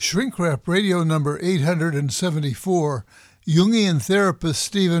Shrink Wrap Radio number 874, Jungian therapist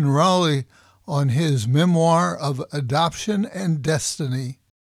Stephen Rowley on his Memoir of Adoption and Destiny.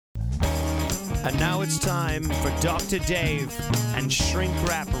 And now it's time for Dr. Dave and Shrink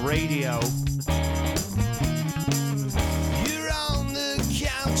Wrap Radio. You're on the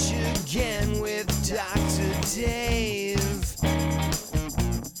couch again with Dr. Dave.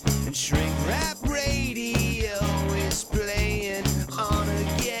 And Shrink Wrap Radio is playing on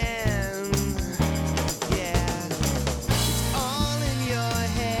again. Yeah, it's all in your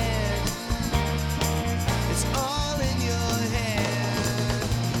head. It's all in your head.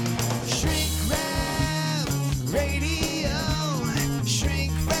 Shrink Wrap Radio.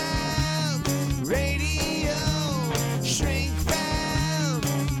 Shrink Wrap Radio. Shrink Wrap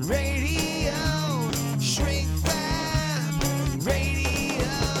Radio. Shrink Wrap Radio.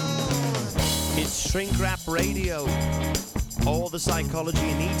 It's Shrink Wrap Radio. All the psychology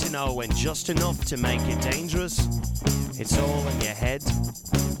you need to know and just enough to make it dangerous. It's all in your head.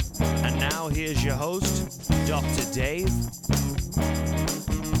 And now here's your host, Dr. Dave.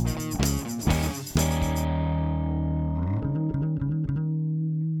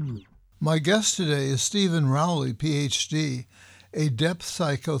 My guest today is Stephen Rowley, PhD, a depth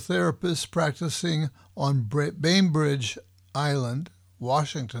psychotherapist practicing on Bainbridge Island,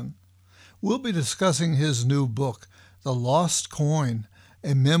 Washington. We'll be discussing his new book, The Lost Coin,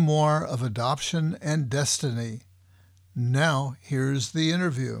 a Memoir of Adoption and Destiny. Now, here's the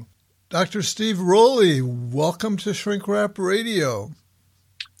interview. Dr. Steve Rowley, welcome to Shrink Wrap Radio.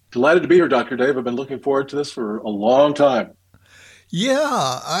 Delighted to be here, Dr. Dave. I've been looking forward to this for a long time.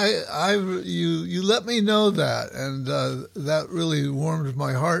 Yeah, you let me know that, and that really warmed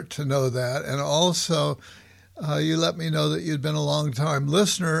my heart to know that. And also, you let me know that you'd been a long-time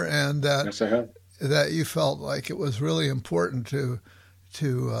listener, and that Yes, I have. that you felt like it was really important to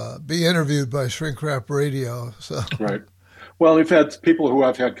be interviewed by Shrink Wrap Radio. So Right. Well, we've had people who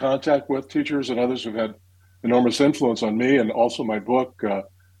I've had contact with, teachers and others who've had enormous influence on me and also my book. I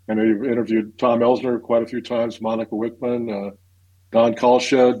know you've interviewed Tom Elsner quite a few times, Monica Wickman, Don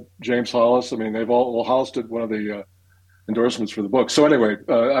Kalshed, James Hollis. I mean, they've all Hollis did one of the endorsements for the book. So anyway,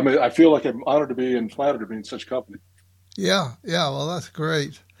 I feel like I'm honored to be and flattered to be in such company. yeah, well, that's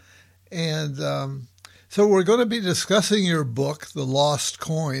great. And so we're going to be discussing your book, The Lost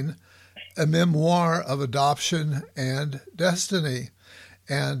Coin, a Memoir of Adoption and Destiny.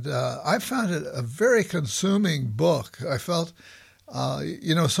 And I found it a very consuming book. I felt,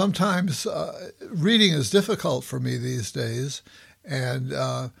 sometimes reading is difficult for me these days. And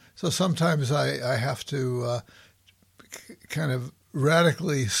so sometimes I have to kind of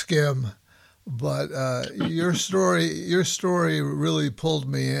radically skim. But your story really pulled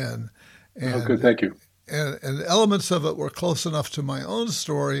me in. And, Good, thank you. And elements of it were close enough to my own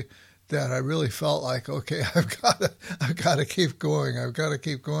story that I really felt like, okay, I've got to keep going. I've got to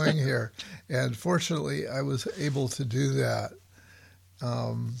keep going here. And fortunately, I was able to do that.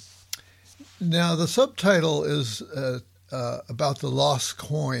 Now, the subtitle is about the lost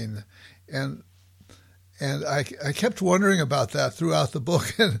coin, and I kept wondering about that throughout the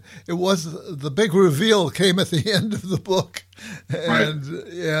book. And it was the big reveal came at the end of the book,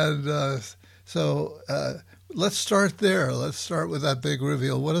 so let's start there. Let's start with that big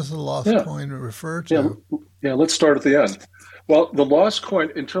reveal. What does the lost coin refer to? Yeah. Let's start at the end. Well, the lost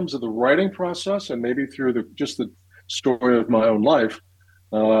coin, in terms of the writing process, and maybe through the story of my own life,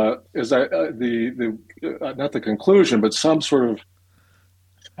 is not the conclusion, but some sort of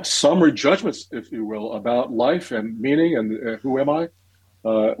summary judgments, if you will, about life and meaning and who am I.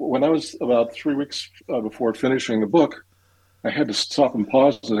 When I was about 3 weeks before finishing the book, I had to stop and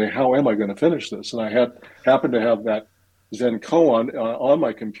pause and say, how am I going to finish this? And I happened to have that Zen koan on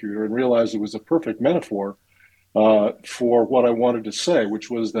my computer and realized it was a perfect metaphor for what I wanted to say,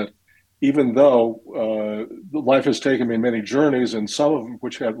 which was that even though life has taken me many journeys, and some of them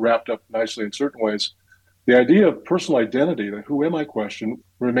which had wrapped up nicely in certain ways, the idea of personal identity, the who am I question,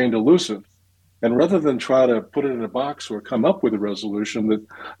 remained elusive. And rather than try to put it in a box or come up with a resolution, that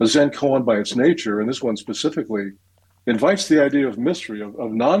a Zen koan by its nature, and this one specifically, invites the idea of mystery,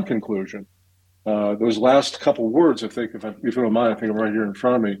 of non-conclusion. Those last couple words, if you don't mind, I think I'm right here in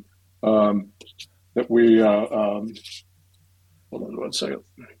front of me, that we, hold on 1 second.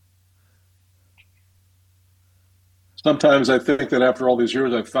 Sometimes I think that after all these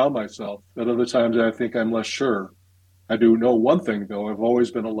years I've found myself. At other times I think I'm less sure. I do know one thing, though. I've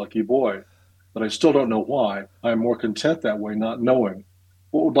always been a lucky boy, but I still don't know why. I'm more content that way, not knowing.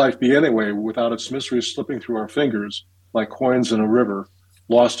 What would life be anyway without its mysteries slipping through our fingers like coins in a river,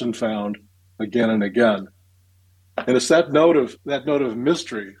 lost and found again and again? And it's that note of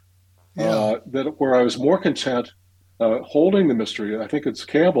mystery Yeah, that where I was more content holding the mystery. I think it's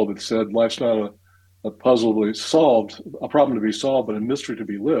Campbell that said life's not a puzzle to be solved, a problem to be solved, but a mystery to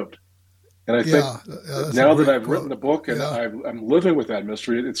be lived. And I think yeah, that's a now that great I've written quote. the book and Yeah, I'm living with that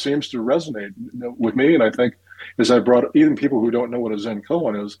mystery, it seems to resonate with me. And I think as I brought even people who don't know what a Zen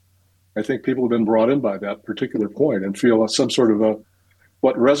koan is, I think people have been brought in by that particular point and feel some sort of a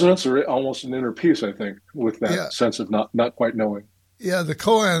what resonance or almost an inner peace. I think with that yeah, sense of not quite knowing. yeah. The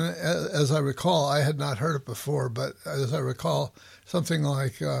koan, as I recall, I had not heard it before, but as I recall, something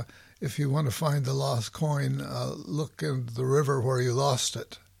like, "If you want to find the lost coin, look in the river where you lost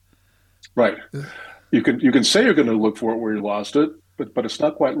it." Right. You can say you're going to look for it where you lost it, but it's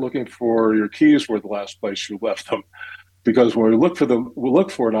not quite looking for your keys where the last place you left them. Because when we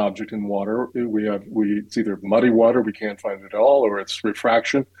look for an object in water, it's either muddy water, we can't find it at all, or it's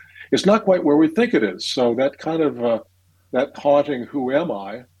refraction. It's not quite where we think it is. So that kind of that haunting, who am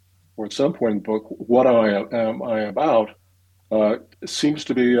I, or at some point in the book, what am I about, uh, seems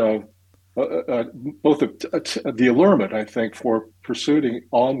to be both the allurement, I think, for pursuing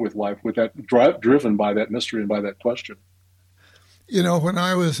on with life, with that driven by that mystery and by that question. You know, when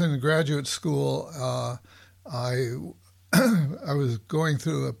I was in graduate school, I I was going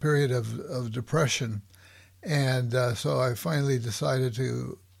through a period of depression, and so I finally decided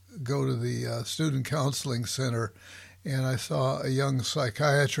to go to the student counseling center, and I saw a young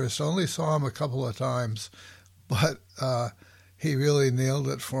psychiatrist. Only saw him a couple of times, but he really nailed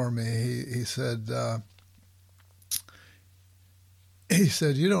it for me. He said,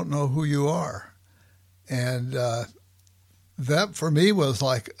 "You don't know who you are," and that for me was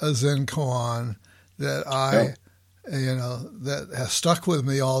like a Zen koan that Yeah. that has stuck with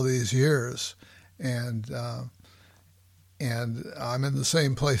me all these years, and and I'm in the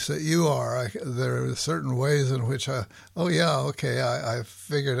same place that you are. There are certain ways in which oh yeah, okay, I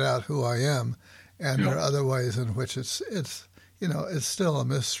figured out who I am, and Yeah. there are other ways in which it's it's still a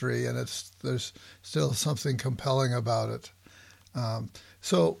mystery, and there's still something compelling about it.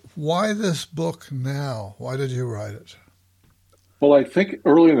 So why this book now? Why did you write it? Well, I think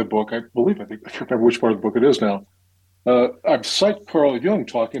early in the book, I can't remember which part of the book it is now. I've cited Carl Jung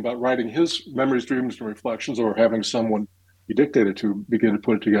talking about writing his memories, dreams, and reflections, or having someone he dictated to begin to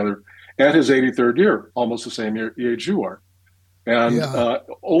put it together at his 83rd year, almost the same age you are. And Yeah,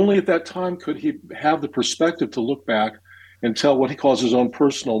 only at that time could he have the perspective to look back and tell what he calls his own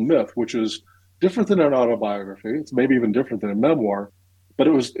personal myth, which is different than an autobiography. It's maybe even different than a memoir, but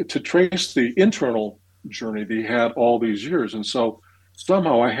it was to trace the internal journey that he had all these years. And so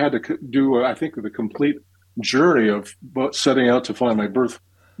somehow I had to do, I think, the complete journey of setting out to find my birth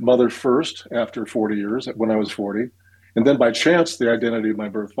mother first after 40 years when I was 40. And then by chance, the identity of my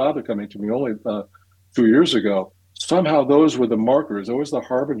birth father coming to me only 2 years ago. Somehow those were the markers, always the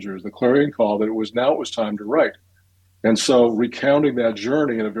harbingers, the clarion call that it was time to write. And so recounting that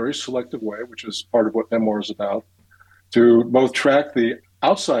journey in a very selective way, which is part of what Memoir is about, to both track the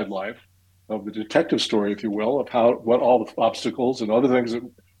outside life of the detective story, if you will, of what all the obstacles and other things that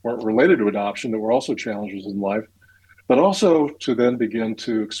weren't related to adoption that were also challenges in life, but also to then begin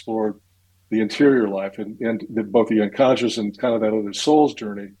to explore the interior life and both the unconscious and kind of that other soul's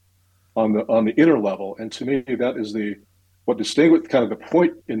journey on the inner level. And to me, that is what distinguishes kind of the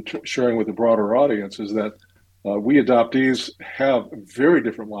point in sharing with the broader audience is that we adoptees have very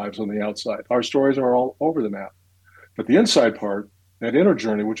different lives on the outside. Our stories are all over the map, but the inside part, that inner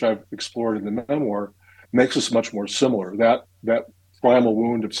journey, which I've explored in the memoir, makes us much more similar. That primal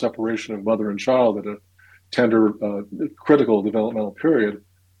wound of separation of mother and child at a tender, critical developmental period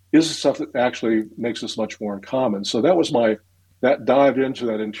is stuff that actually makes us much more in common. So that dive into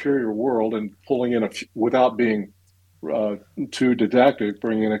that interior world and pulling in without being too didactic,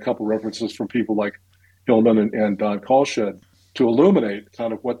 bringing in a couple references from people like Hillman and Don Kalshed to illuminate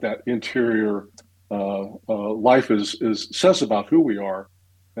kind of what that interior life says about who we are,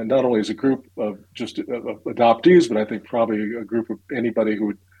 and not only as a group of just adoptees, but I think probably a group of anybody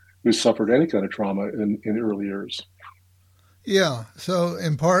who suffered any kind of trauma in early years. yeah. So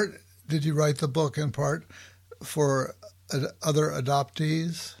in part, did you write the book in part for other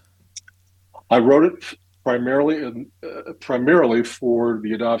adoptees? I wrote it primarily for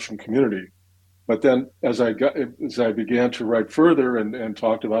the adoption community. But then, as I began to write further and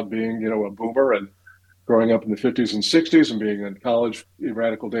talked about being, a boomer and growing up in the 50s and 60s and being in college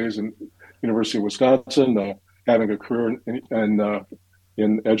radical days in University of Wisconsin, having a career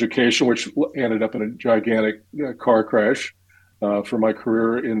in education, which ended up in a gigantic car crash for my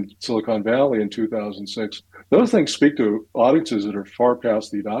career in Silicon Valley in 2006. Those things speak to audiences that are far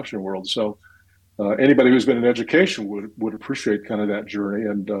past the adoption world. So anybody who's been in education would appreciate kind of that journey.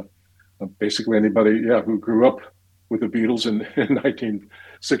 And basically anybody, who grew up with the Beatles in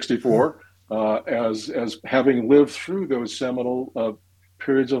 1964, as having lived through those seminal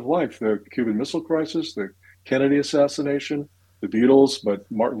periods of life, the Cuban Missile Crisis, the Kennedy assassination, the Beatles, but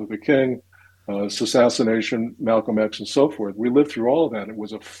Martin Luther King, assassination, Malcolm X, and so forth. We lived through all of that. It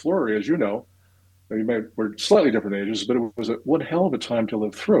was a flurry, as you know. We're slightly different ages, but it was one hell of a time to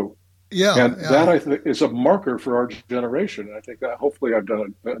live through. Yeah, and that I think is a marker for our generation. I think that hopefully I've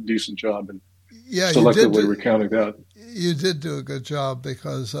done a decent job in selectively recounting that. You did do a good job,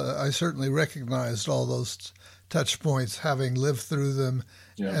 because I certainly recognized all those touch points, having lived through them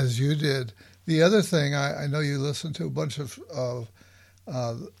as you did. The other thing, I know you listen to a bunch of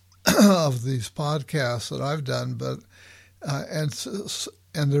these podcasts that I've done, but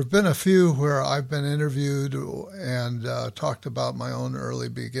and there have been a few where I've been interviewed and talked about my own early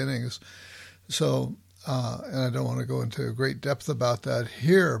beginnings. So, and I don't want to go into great depth about that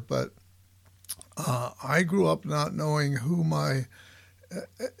here, but I grew up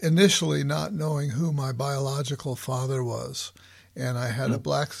initially not knowing who my biological father was. And I had a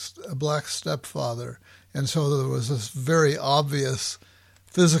black stepfather. And so there was this very obvious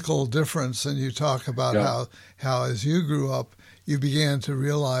physical difference. And you talk about how as you grew up, you began to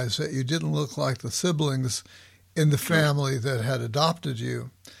realize that you didn't look like the siblings in the family that had adopted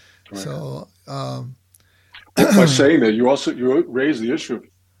you. Right. So, by saying that, you raised the issue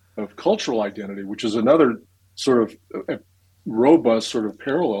of cultural identity, which is another sort of robust sort of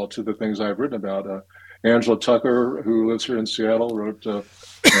parallel to the things I've written about. Angela Tucker, who lives here in Seattle, wrote,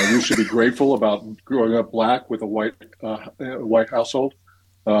 "You should be grateful about growing up black with a white household."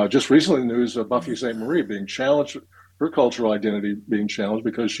 Just recently, the news of Buffy St. Marie being challenged. Her cultural identity being challenged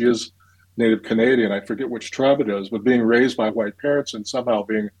because she is Native Canadian. I forget which tribe it is, but being raised by white parents and somehow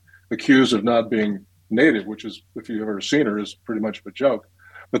being accused of not being Native, which is, if you've ever seen her, is pretty much of a joke.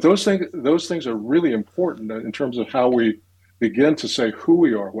 But those things are really important in terms of how we begin to say who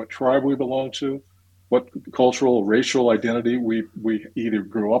we are, what tribe we belong to, what cultural, racial identity we either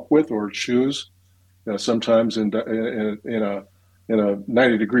grew up with or choose. Sometimes in a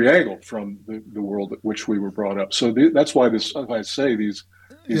 90-degree angle from the world at which we were brought up. So that's why these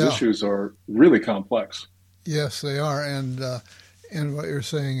issues are really complex. Yes, they are. And what you're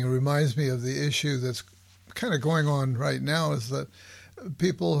saying, it reminds me of the issue that's kind of going on right now, is that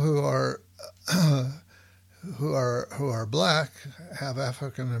people who are black, have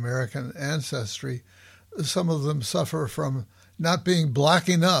African American ancestry, some of them suffer from not being black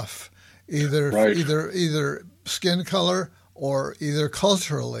enough, either skin color or either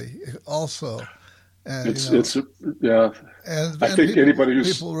culturally also. And, I think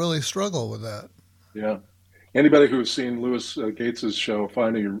people really struggle with that. Yeah. Anybody who's seen Louis Gates's show,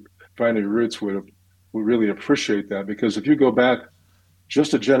 Finding Your Roots, would really appreciate that, because if you go back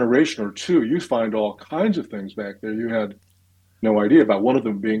just a generation or two, you find all kinds of things back there you had no idea about. One of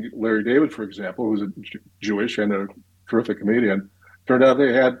them being Larry David, for example, who was Jewish and a terrific comedian. Turned out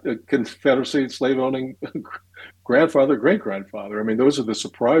they had a Confederacy slave-owning grandfather, great-grandfather. I mean, those are the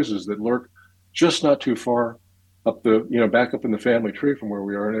surprises that lurk just not too far up back up in the family tree from where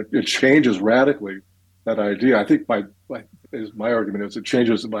we are. And it changes radically, that idea. I think my argument is it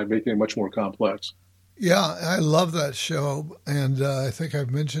changes by making it much more complex. Yeah, I love that show. And I think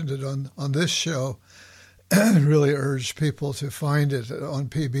I've mentioned it on this show. And really urge people to find it on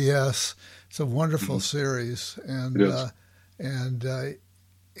PBS. It's a wonderful series. And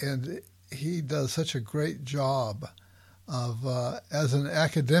and he does such a great job of, as an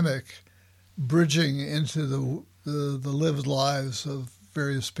academic, bridging into the lived lives of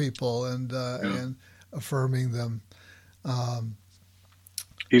various people and affirming them.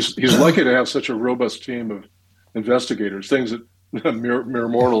 He's lucky to have such a robust team of investigators, things that mere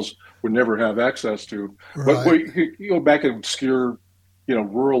mortals would never have access to. Right. But you go back and obscure,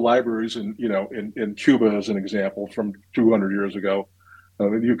 rural libraries in Cuba, as an example, from 200 years ago.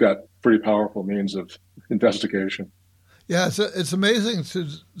 You've got pretty powerful means of investigation. Yeah, it's amazing to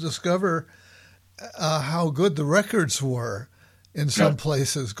discover how good the records were in some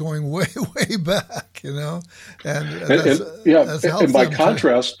places, going way, way back, And by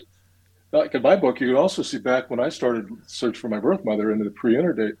contrast, like in my book, you can also see back when I started search for my birth mother into the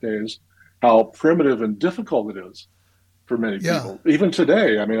pre-internet days, how primitive and difficult it is for many people. Even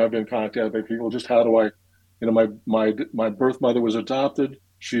today, I mean, I've been contacted by people, just how do I, my birth mother was adopted.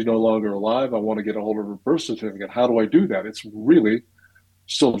 She's no longer alive. I want to get a hold of her birth certificate. How do I do that? It's really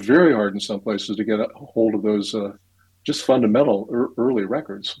still very hard in some places to get a hold of those just fundamental early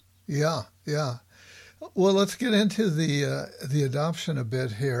records. Yeah, yeah. Well, let's get into the adoption a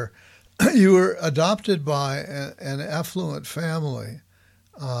bit here. you were adopted by an affluent family,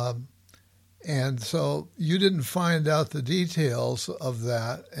 and so you didn't find out the details of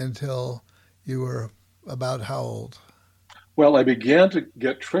that until you were about how old? Well, I began to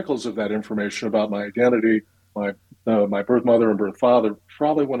get trickles of that information about my identity, my birth mother and birth father,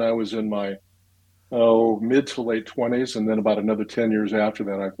 probably when I was in my mid to late 20s, and then about another 10 years after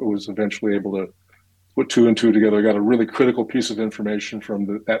that, I was eventually able to put two and two together. I got a really critical piece of information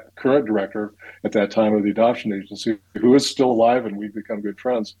from that current director at that time of the adoption agency, who is still alive, and we've become good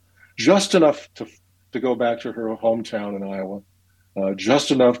friends. Just enough to go back to her hometown in Iowa,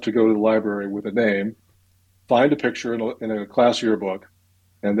 just enough to go to the library with a name, find a picture in a class yearbook,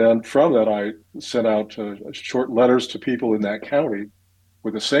 and then from that I sent out short letters to people in that county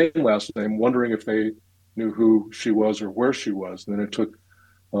with the same last name, wondering if they knew who she was or where she was. And then it took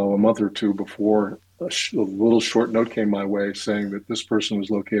a month or two before a little short note came my way saying that this person was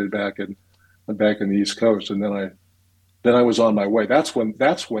located back in the East Coast. And then I was on my way. That's when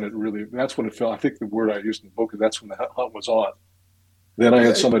it felt, I think the word I used in the book, that's when the hunt was on. Then I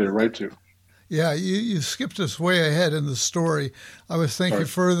had somebody to write to. Yeah, you skipped us way ahead in the story. I was thinking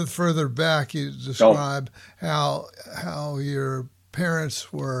further back. You describe how your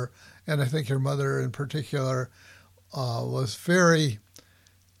parents were, and I think your mother in particular was very,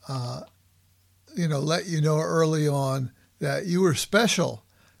 let you know early on that you were special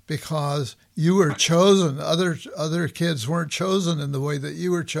because you were chosen. Other kids weren't chosen in the way that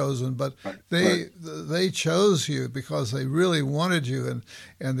you were chosen, but they chose you because they really wanted you,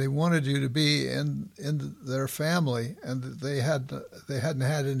 and they wanted you to be in their family, and they hadn't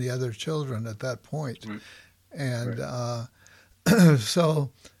had any other children at that point, and so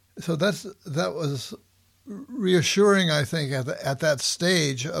that was reassuring, I think, at that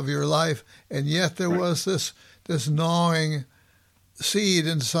stage of your life, and yet there was this gnawing seed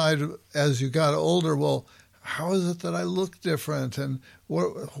inside as you got older. Well, how is it that I look different, and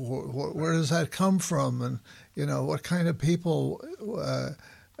where does that come from, and what kind of people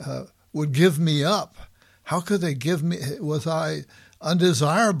would give me up? How could they give me? Was I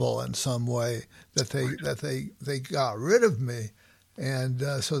undesirable in some way that they got rid of me? And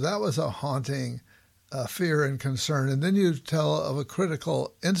so that was a haunting fear and concern. And then you tell of a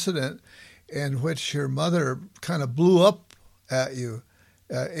critical incident in which your mother kind of blew up at you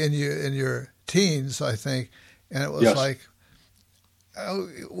in your teens, I think, and it was like, oh,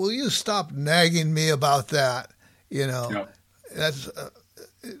 will you stop nagging me about that? That's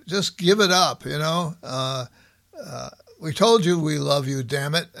just give it up. We told you we love you,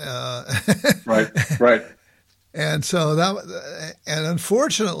 damn it. Right. And so and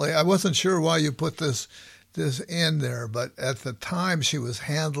unfortunately, I wasn't sure why you put this in there, but at the time she was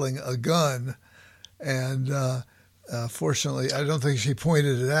handling a gun, and fortunately, I don't think she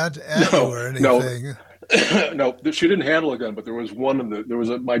pointed it at you or anything. No, she didn't handle a gun, but there was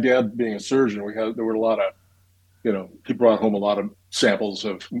my dad being a surgeon. There were a lot of, he brought home a lot of samples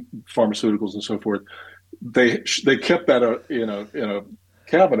of pharmaceuticals and so forth. They kept that in a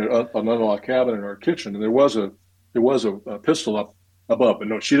cabinet, an unlocked cabinet in our kitchen, and there was a pistol up above. But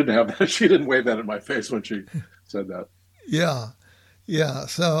no, she didn't have that. She didn't wave that in my face when she said that. Yeah.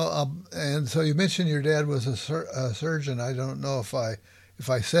 So so you mentioned your dad was a surgeon. I don't know if I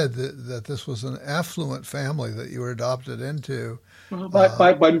said that this was an affluent family that you were adopted into. Well,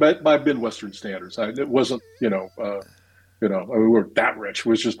 by Midwestern standards, it wasn't. We weren't that rich. It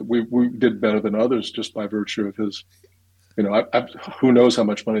was just we did better than others just by virtue of his. Who knows how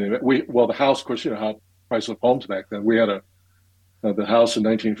much money they made. The house, of course, how price of homes back then. We had the house in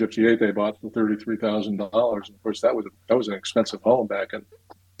 1958 they bought for $33,000. Of course, that was an expensive home back in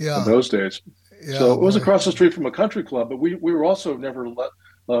those days. Yeah, so it was across the street from a country club, but we were also never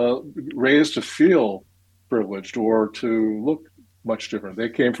raised to feel privileged or to look much different. They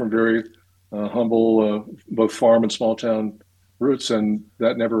came from very humble, both farm and small town roots, and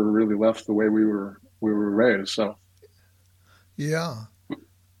that never really left the way we were raised. So. Yeah.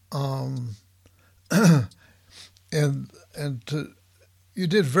 You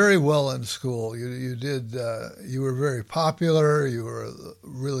did very well in school. You did. You were very popular. You were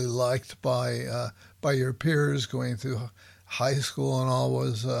really liked by your peers. Going through high school and all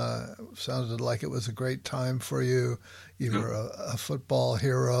sounded like it was a great time for you. You were a football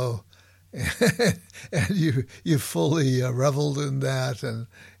hero, and you fully reveled in that and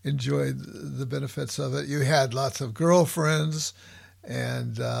enjoyed the benefits of it. You had lots of girlfriends,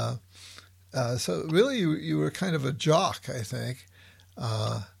 and so really you were kind of a jock, I think.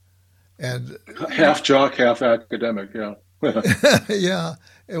 And half jock, half academic, yeah. Yeah,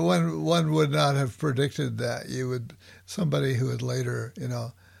 and one would not have predicted that you would somebody who would later,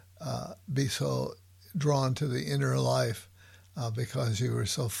 be so drawn to the inner life because you were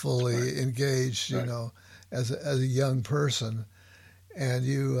so fully engaged, you know, as a young person. And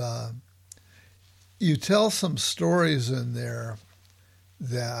you tell some stories in there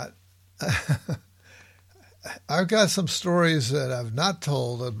that I've got some stories that I've not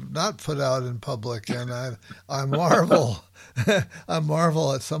told, I've not put out in public, and I marvel. I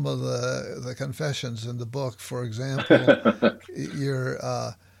marvel at some of the confessions in the book. For example,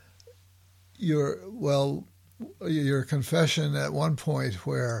 your confession at one point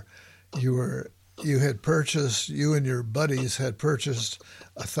where you and your buddies had purchased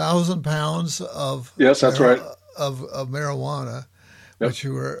 1,000 pounds of yes, that's right, of marijuana, yep,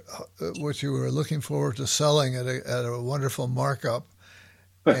 which you were looking forward to selling at a wonderful markup,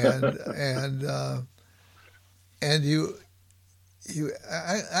 and you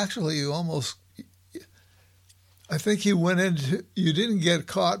almost, I think you didn't get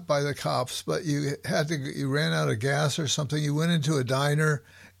caught by the cops, but you ran out of gas or something. You went into a diner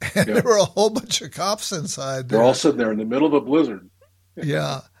and there were a whole bunch of cops inside there. They're all sitting there in the middle of a blizzard.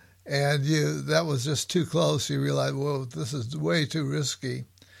 Yeah. And that was just too close. You realized, well, this is way too risky.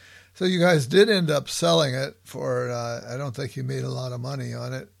 So you guys did end up selling it for, I don't think you made a lot of money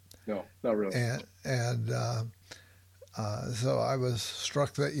on it. No, not really. So I was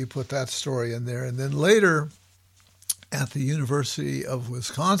struck that you put that story in there. And then later at the University of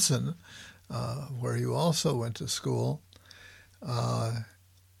Wisconsin, where you also went to school, there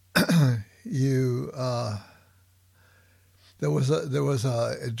was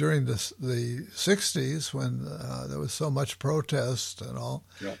during the 60s when there was so much protest and all.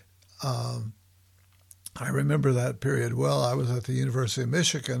 Yeah. I remember that period well. I was at the University of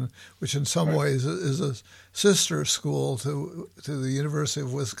Michigan, which in some ways is a sister school to the University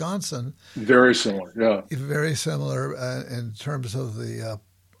of Wisconsin. Very similar, yeah. Very similar in terms of the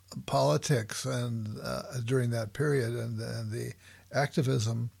politics and during that period and the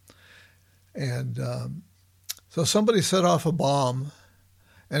activism. And so somebody set off a bomb,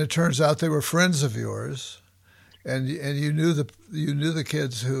 and it turns out they were friends of yours, and you knew the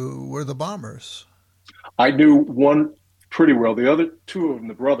kids who were the bombers. I knew one pretty well. The other two of them,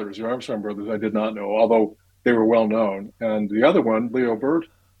 the brothers, the Armstrong brothers, I did not know, although they were well known. And the other one, Leo Burt,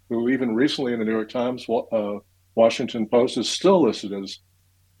 who even recently in the New York Times, Washington Post, is still listed as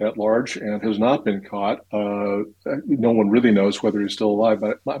at large and has not been caught. No one really knows whether he's still alive,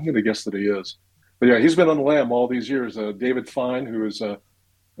 but I'm going to guess that he is. But yeah, he's been on the lam all these years. David Fine, who was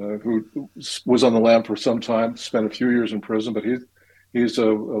on the lam for some time, spent a few years in prison, but he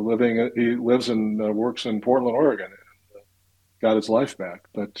lives and works in Portland, Oregon, and got his life back.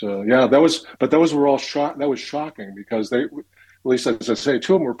 But those were all that was shocking because they, at least as I say,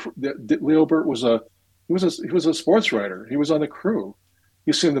 two of them were. Leo Burt was a sports writer. He was on the crew.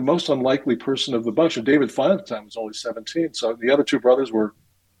 He seemed the most unlikely person of the bunch. And David Fine at the time was only 17. So the other two brothers were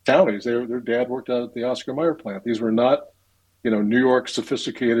townies. Their dad worked out at the Oscar Mayer plant. These were not, New York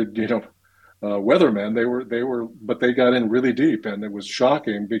sophisticated, weathermen. But they got in really deep, and it was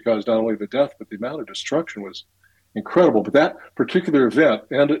shocking because not only the death, but the amount of destruction was incredible. But that particular event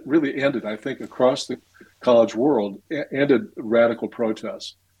really ended, I think, across the college world, ended radical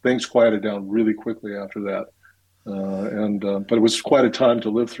protests. Things quieted down really quickly after that. But it was quite a time to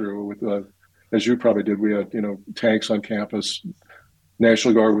live through. With, as you probably did, we had tanks on campus,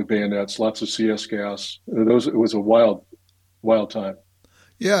 National Guard with bayonets, lots of CS gas. It was a wild time.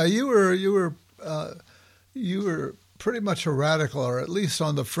 Yeah, you were pretty much a radical, or at least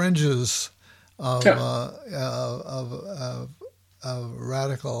on the fringes of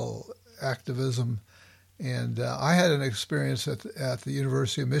radical activism. And I had an experience at the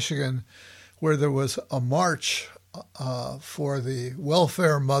University of Michigan where there was a march for the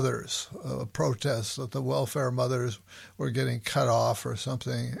welfare mothers, a protest that the welfare mothers were getting cut off or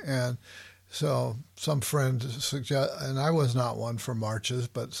something. And so some friend and I was not one for marches,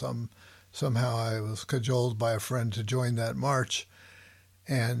 but somehow I was cajoled by a friend to join that march.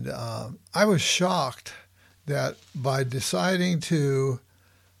 And I was shocked that by deciding to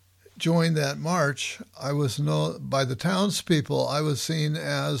join that march, by the townspeople, I was seen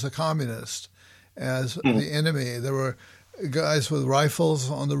as a communist, as the enemy. There were guys with rifles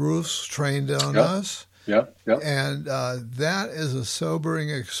on the roofs trained on us. Yeah. And that is a sobering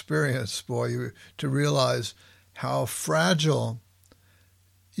experience, boy, to realize how fragile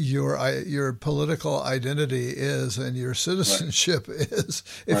your political identity is and your citizenship is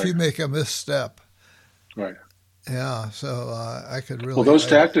if you make a misstep. Right. Yeah, so I could really... Well, those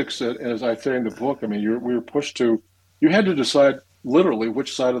tactics, as I say in the book, we were pushed to... You had to decide literally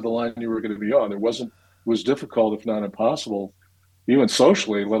which side of the line you were going to be on. It was difficult, if not impossible, even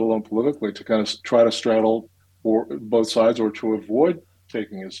socially, let alone politically, to kind of try to straddle or both sides or to avoid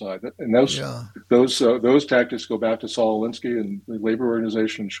taking a side. And Yeah. those tactics go back to Saul Alinsky and the labor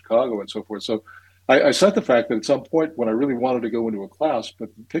organization in Chicago and so forth. So I set the fact that at some point when I really wanted to go into a class, but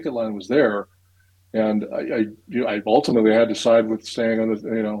the picket line was there, and I ultimately had to side with staying on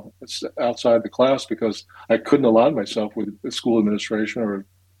the outside the class because I couldn't align myself with the school administration or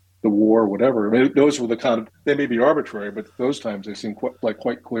the war or whatever. I mean, those were the kind of, they may be arbitrary, but those times they seem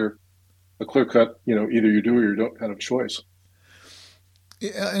quite clear, a clear cut, either you do or you don't kind of choice.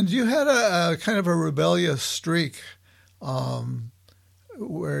 Yeah, and you had a kind of a rebellious streak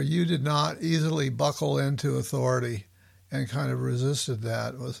where you did not easily buckle into authority and kind of resisted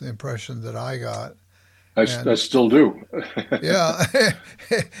that was the impression that I got. I still do. Yeah,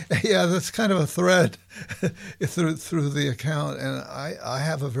 yeah, that's kind of a thread through the account. And I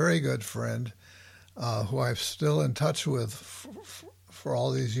have a very good friend who I'm still in touch with for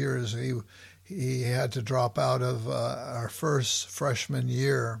all these years. He had to drop out of our first freshman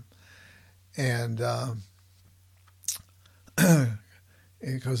year, and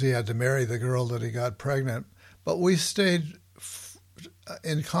because he had to marry the girl that he got pregnant. But we stayed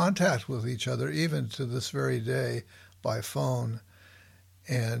in contact with each other, even to this very day, by phone.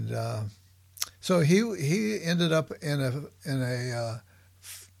 And so he ended up in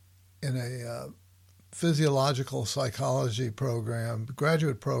a physiological psychology program,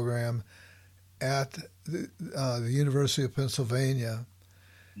 graduate program at the University of Pennsylvania,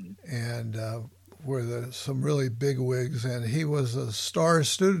 and where some really big wigs, and he was a star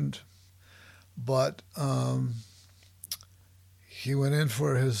student, but he went in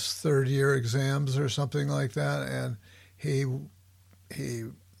for his third year exams or something like that, and he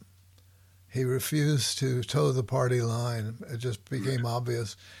refused to toe the party line. It just became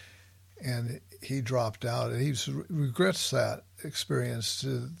obvious, and he dropped out. And he regrets that experience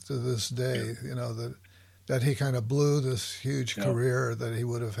to this day. That he kind of blew this huge career that he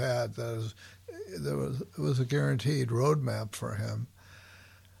would have had. It was a guaranteed roadmap for him.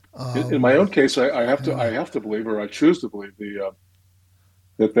 In my own case, I have to believe, or I choose to believe,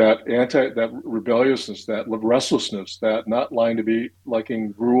 that rebelliousness, that restlessness, that not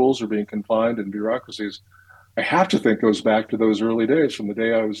liking rules or being confined in bureaucracies, I have to think goes back to those early days, from the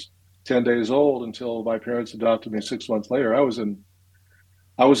day I was 10 days old until my parents adopted me 6 months later. I was in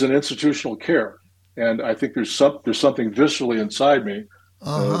institutional care, and I think there's something viscerally inside me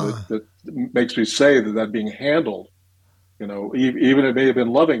that makes me say that being handled, even it may have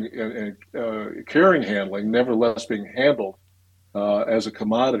been loving and caring handling, nevertheless being handled as a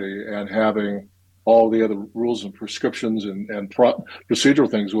commodity and having all the other rules and prescriptions and procedural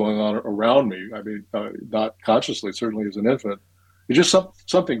things going on around me. I mean, not consciously, certainly as an infant. It just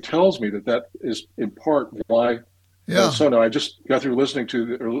something tells me that is in part why. Yeah. So now I just got through listening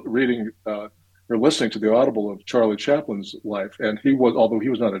to listening to the audible of Charlie Chaplin's life, and although he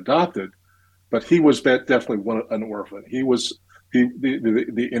was not adopted, but he was definitely an orphan. He was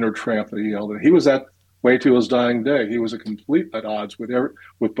the inner tramp that he held, and he was that way to his dying day. He was complete at odds with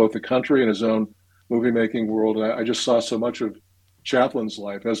both the country and his own movie making world. And I just saw so much of Chaplin's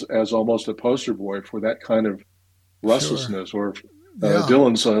life as almost a poster boy for that kind of restlessness. Sure. Or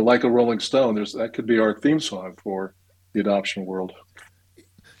Dylan's "Like a Rolling Stone." That could be our theme song for the adoption world.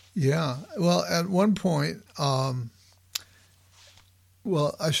 Yeah. Well, at one point, I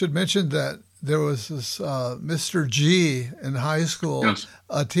should mention that there was this Mr. G in high school, yes,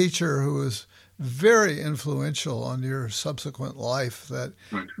 a teacher who was very influential on your subsequent life, that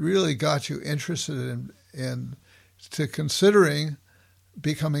really got you interested in considering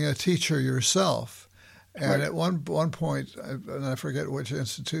becoming a teacher yourself. And at one point, and I forget which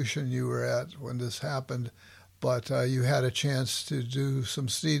institution you were at when this happened, but you had a chance to do some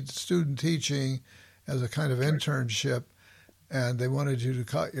student teaching as a kind of internship, and they wanted you to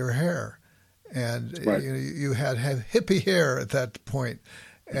cut your hair. And you had hippie hair at that point.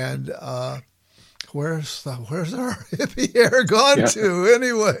 And where's our hippie hair gone to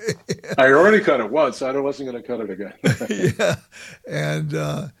anyway? I already cut it once. I wasn't going to cut it again. Yeah.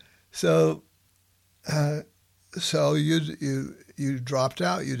 And so you dropped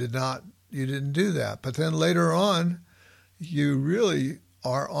out. You didn't do that. But then later on, you really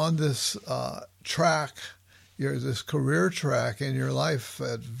are on this track. You're this career track in your life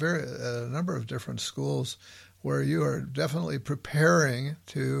at a number of different schools, where you are definitely preparing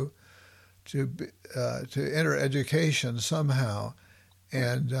to enter education somehow.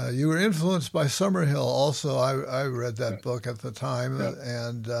 And you were influenced by Summerhill also. I read that book at the time,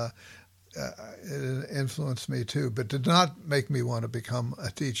 and it influenced me too, but did not make me want to become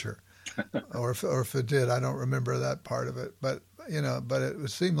a teacher. or if it did, I don't remember that part of it. But but it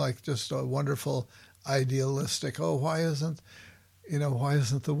seemed like just a wonderful, idealistic. Oh, why isn't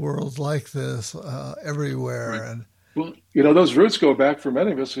the world like this everywhere? Right. And Well, those roots go back for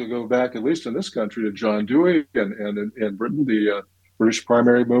many of us. Go back, at least in this country, to John Dewey and in Britain, the British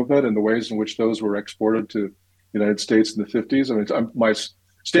primary movement, and the ways in which those were exported to the United States in the 50s. I mean, my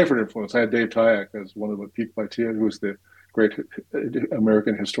Stanford influence. I had Dave Tyack as one of the people I teach, who was the great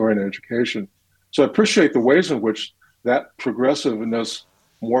American historian of education. So I appreciate the ways in which that progressiveness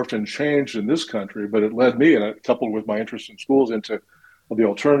morphed and changed in this country, but it led me, and coupled with my interest in schools, into the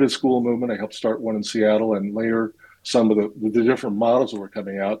alternative school movement. I helped start one in Seattle, and later some of the different models that were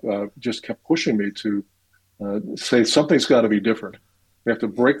coming out just kept pushing me to say something's got to be different. We have to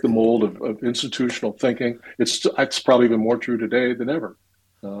break the mold of institutional thinking. It's probably even more true today than ever.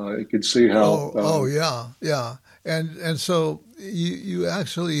 You can see how. Yeah, and so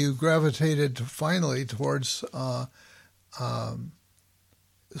you gravitated finally towards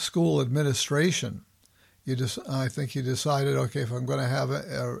school administration. I think you decided, okay, if I'm going to have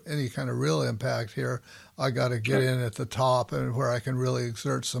any kind of real impact here, I got to get in at the top and where I can really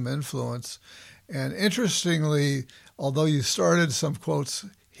exert some influence. And interestingly, although you started some, quotes,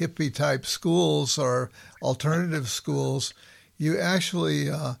 hippie type schools or alternative schools, you actually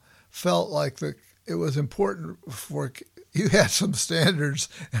felt like it was important you had some standards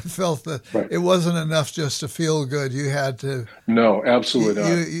and felt that it wasn't enough just to feel good. You had to. No, absolutely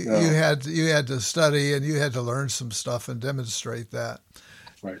not. You had to study, and you had to learn some stuff and demonstrate that.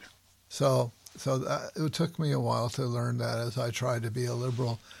 Right. So it took me a while to learn that as I tried to be a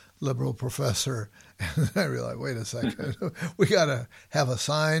liberal professor. And I realized, wait a second, we got to have a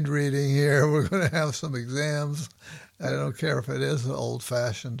signed reading here. We're going to have some exams. I don't care if it is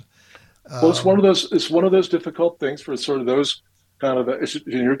old-fashioned. Well, it's one of those difficult things for sort of those kind of,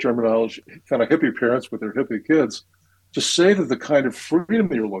 in your terminology, kind of hippie parents with their hippie kids, to say that the kind of freedom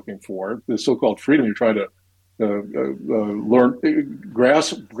that you're looking for, the so-called freedom you're trying to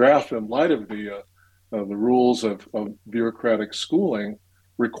grasp in light of the rules of bureaucratic schooling,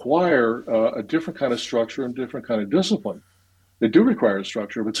 require a different kind of structure and different kind of discipline. They do require a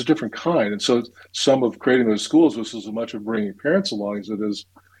structure, but it's a different kind. And so some of creating those schools was as much of bringing parents along as it is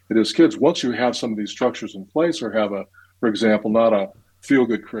kids. Once you have some of these structures in place, or have for example, not a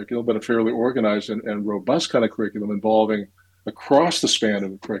feel-good curriculum, but a fairly organized and robust kind of curriculum involving across the span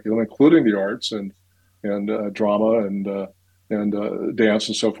of the curriculum, including the arts and drama and dance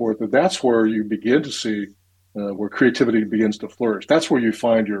and so forth, that's where you begin to see where creativity begins to flourish. That's where you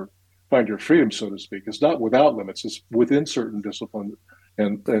find your freedom, so to speak. It's not without limits. It's within certain disciplines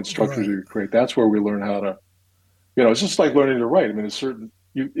and structures you create. That's where we learn how to, it's just like learning to write. I mean,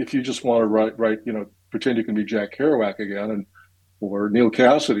 if you just want to write, pretend you can be Jack Kerouac again or Neil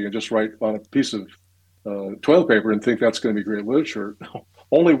Cassidy and just write on a piece of toilet paper and think that's going to be great literature.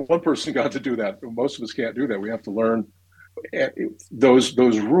 Only one person got to do that. Most of us can't do that. We have to learn those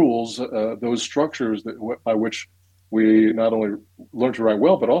rules, those structures by which we not only learn to write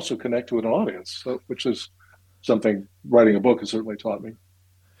well, but also connect to an audience, which is something writing a book has certainly taught me.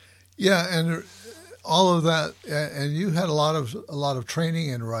 Yeah, and all of that, and you had a lot of training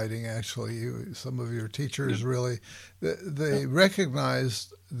in writing. Actually, some of your teachers really they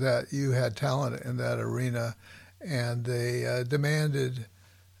recognized that you had talent in that arena, and they demanded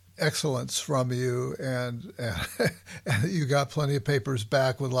excellence from you, and you got plenty of papers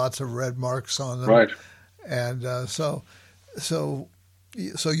back with lots of red marks on them. Right. And so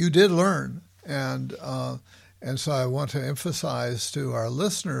you did learn, and so I want to emphasize to our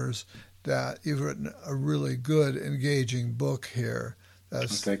listeners that you've written a really good, engaging book here.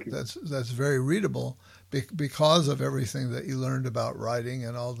 Thank you. That's very readable because of everything that you learned about writing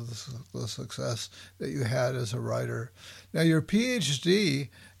and all the success that you had as a writer. Now, your PhD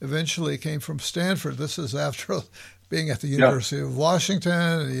eventually came from Stanford. This is after being at the University of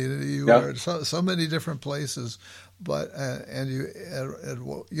Washington. You were at so many different places, but and you at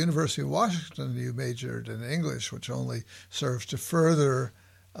University of Washington you majored in English, which only serves to further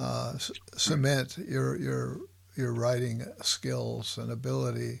cement your writing skills and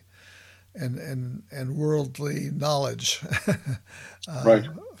ability and worldly knowledge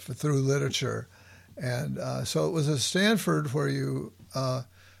through literature. And so it was at Stanford where you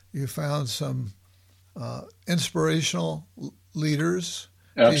found some inspirational leaders,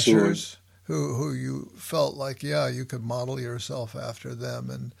 Absolutely. teachers who you felt like you could model yourself after them,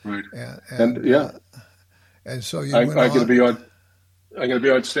 and so you went on. I'm going to be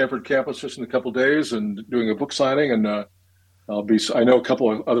on Stanford campus just in a couple of days and doing a book signing, and I know a couple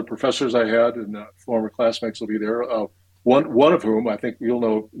of other professors I had and former classmates will be there. One of whom I think you'll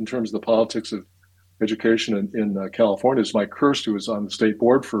know in terms of the politics of education in California is Mike Kirst, who was on the state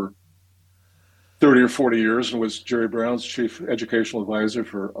board for 30 or 40 years and was Jerry Brown's chief educational advisor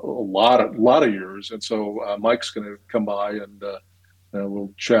for a lot of years. And so Mike's going to come by and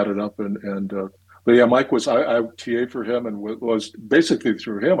we'll chat it up. But yeah, Mike was, I TA'd for him and was basically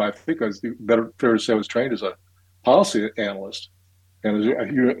through him. I think I was fair to say I was trained as a policy analyst. And as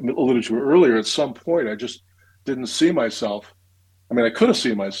you alluded to earlier, at some point, I just didn't see myself. I mean, I could have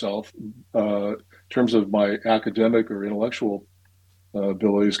seen myself in terms of my academic or intellectual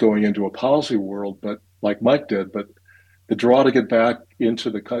abilities going into a policy world, but like Mike did. But the draw to get back into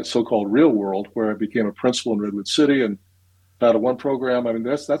the so-called real world, where I became a principal in Redwood City and had a one program. I mean,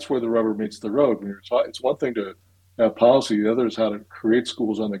 that's where the rubber meets the road. When it's one thing to have policy, the other is how to create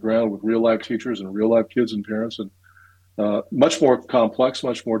schools on the ground with real life teachers and real life kids and parents, and much more complex,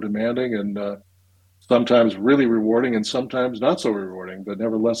 much more demanding, and sometimes really rewarding, and sometimes not so rewarding. But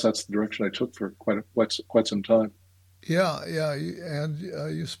nevertheless, that's the direction I took for quite some time. Yeah, and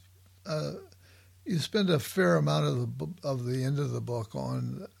you spend a fair amount of the end of the book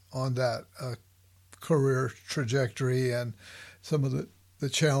on that career trajectory and some of the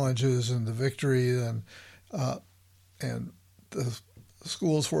challenges and the victory, and the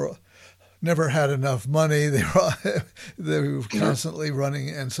schools never had enough money. They were constantly running,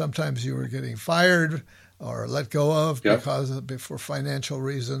 and sometimes you were getting fired or let go of for financial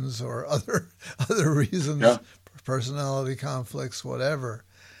reasons or other reasons, personality conflicts, whatever.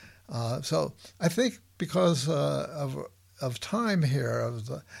 So I think because of time here,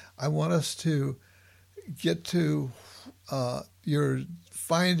 I want us to get to your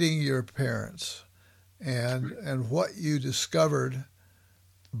finding your parents and what you discovered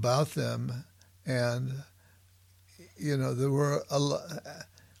about them. And there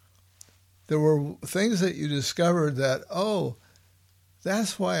were things that you discovered that,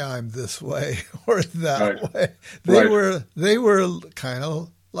 that's why I'm this way or that way. They were kind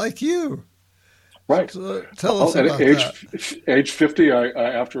of like you. Right. So tell us about that. Age 50,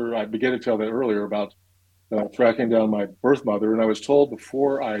 after I began to tell that earlier about tracking down my birth mother, and I was told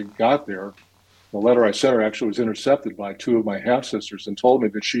before I got there, the letter I sent her actually was intercepted by two of my half-sisters and told me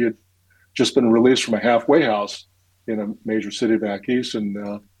that she had just been released from a halfway house in a major city back east, and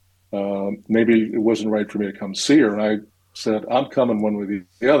maybe it wasn't right for me to come see her. And I said, I'm coming one with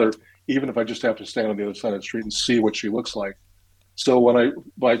the other, even if I just have to stand on the other side of the street and see what she looks like. So when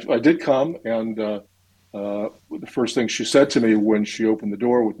I did come, and the first thing she said to me when she opened the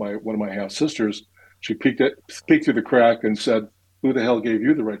door with one of my half-sisters, she peeked through the crack and said, "Who the hell gave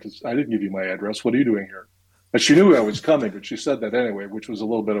you the right to? I didn't give you my address. What are you doing here?" And she knew I was coming, but she said that anyway, which was a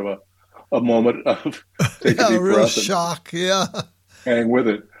little bit of a moment of taking a deep real breath shock, hang with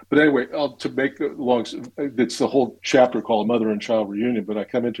it. But anyway, to make it long, it's the whole chapter called Mother and Child Reunion. But I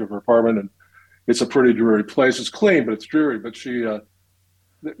come into her apartment, and it's a pretty dreary place. It's clean, but it's dreary. But she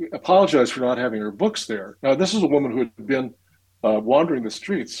apologized for not having her books there. Now, this is a woman who had been wandering the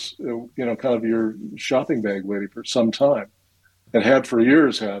streets, kind of your shopping bag lady for some time, and had for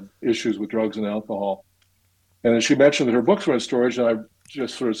years had issues with drugs and alcohol. And then she mentioned that her books were in storage, and I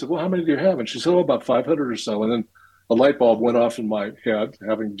just sort of said, "Well, how many do you have?" And she said, about 500 or so. And then a light bulb went off in my head,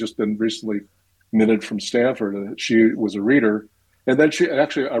 having just been recently minted from Stanford, and she was a reader. And then she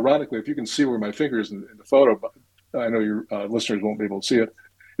actually, ironically, if you can see where my finger is in the photo, but I know your listeners won't be able to see it,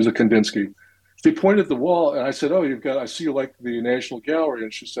 is a Kandinsky. She pointed at the wall, and I said, I see you like the National Gallery.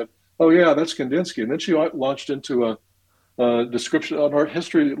 And she said, "Oh, yeah, that's Kandinsky." And then she launched into a description, an art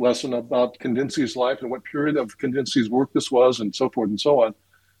history lesson about Kandinsky's life and what period of Kandinsky's work this was, and so forth and so on.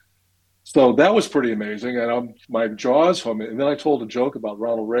 So that was pretty amazing. And my jaw's home. And then I told a joke about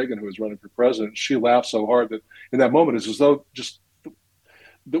Ronald Reagan, who was running for president. She laughed so hard that in that moment, it's as though just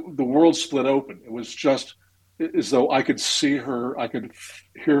the world split open. It was just as though I could see her, I could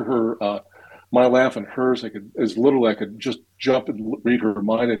hear her, my laugh and hers. I could just jump and read her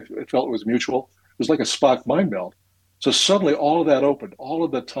mind. It felt it was mutual. It was like a Spock mind meld. So suddenly all of that opened, all of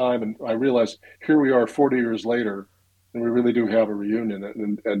the time, and I realized here we are 40 years later, and we really do have a reunion.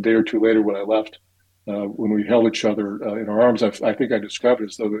 And a day or two later when I left, when we held each other in our arms, I think I described it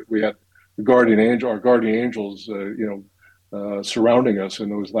as though that we had our guardian angels, surrounding us in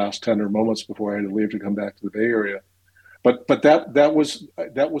those last tender moments before I had to leave to come back to the Bay Area. But that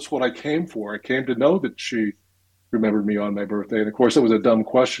was what I came for. I came to know that she remembered me on my birthday. And of course, it was a dumb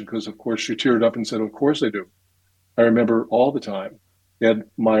question because, of course, she teared up and said, "Of course I do. I remember all the time." And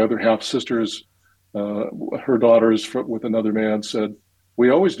my other half sisters, her daughters with another man said, "We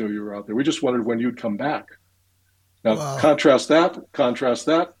always knew you were out there. We just wondered when you'd come back." Now, Wow. contrast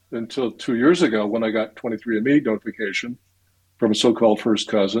that until 2 years ago when I got 23andMe notification from a so-called first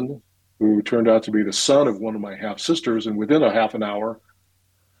cousin who turned out to be the son of one of my half sisters. And within a half an hour,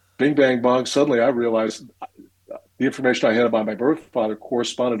 bing, bang, bong, suddenly I realized the information I had about my birth father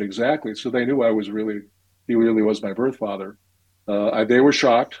corresponded exactly. So they knew he really was my birth father. They were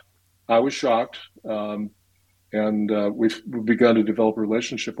shocked. I was shocked. And we've begun to develop a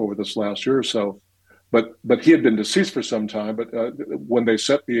relationship over this last year or so. But he had been deceased for some time. But when they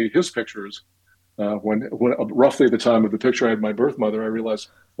sent me his pictures, when roughly at the time of the picture I had my birth mother, I realized,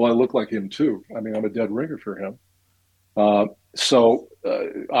 well, I look like him too. I mean, I'm a dead ringer for him.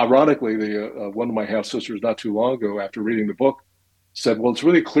 Ironically, one of my half sisters not too long ago, after reading the book, said, "Well, it's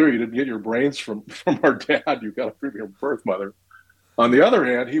really clear you didn't get your brains from our dad. You got it from your birth mother." On the other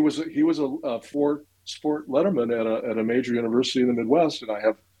hand, he was a sport letterman at a major university in the Midwest, and I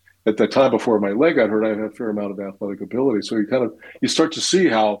have, at the time before my leg got hurt, I had a fair amount of athletic ability. So you start to see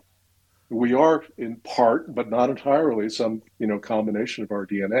how we are in part, but not entirely, some combination of our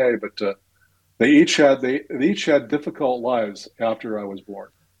DNA. But they each had difficult lives after I was born.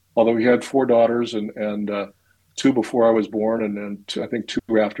 Although we had 4 daughters and 2 before I was born, and then I think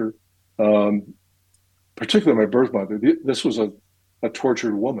 2 after. Particularly my birth mother. This was a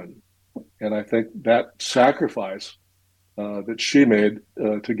tortured woman, and I think that sacrifice that she made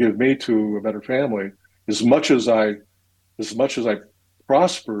to give me to a better family, as much as I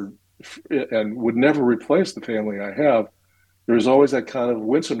prospered and would never replace the family I have, there was always that kind of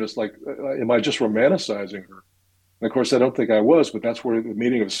winsomeness, like, am I just romanticizing her? And of course, I don't think I was, but that's where the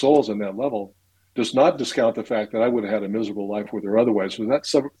meeting of souls on that level does not discount the fact that I would have had a miserable life with her otherwise. So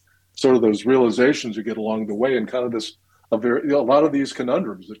that's sort of those realizations you get along the way, and kind of a lot of these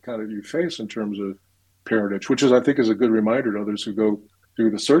conundrums that kind of you face in terms of parentage, which I think is a good reminder to others who go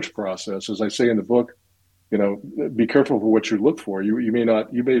through the search process. As I say in the book, be careful for what you look for. You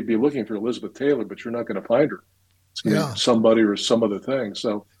may be looking for Elizabeth Taylor, but you're not going to find her. It's going to be somebody or some other thing.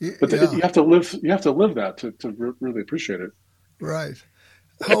 So, but you have to live that to really appreciate it. Right.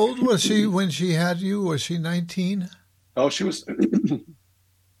 How old was she when she had you? Was she 19? Oh, she was, I'm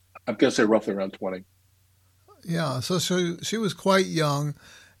going to say roughly around 20. Yeah. So she was quite young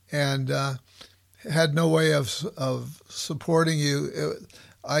and had no way of supporting you.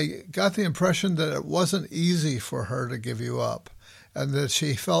 I got the impression that it wasn't easy for her to give you up, and that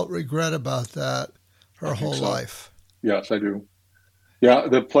she felt regret about that her whole life. Yes, I do. Yeah,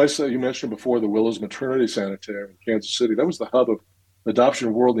 the place that you mentioned before, the Willows Maternity Sanitarium in Kansas City, that was the hub of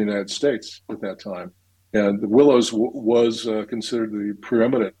adoption world in the United States at that time. And the Willows was considered the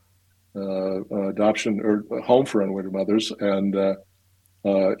preeminent adoption or home for unwed mothers, and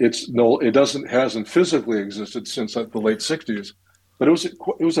it hasn't physically existed since the late '60s. But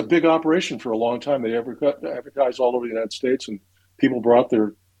it was a big operation for a long time. They advertised all over the United States, and people brought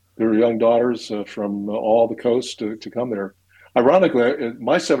their young daughters from all the coast to come there. Ironically,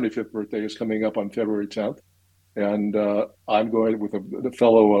 my 75th birthday is coming up on February 10th, and I'm going with a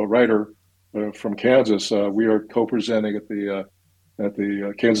fellow writer from Kansas. We are co-presenting at the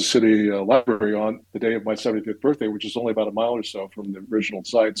Kansas City Library on the day of my 75th birthday, which is only about a mile or so from the original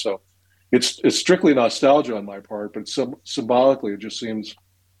site. So it's strictly nostalgia on my part, but symbolically, it just seems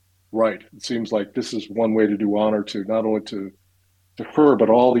right. It seems like this is one way to do honor to not only to her, but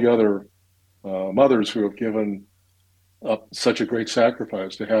all the other mothers who have given up such a great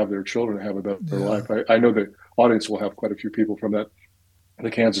sacrifice to have their children have a better life. I know the audience will have quite a few people from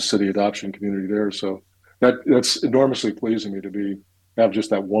the Kansas City adoption community there. So that's enormously pleasing me to have just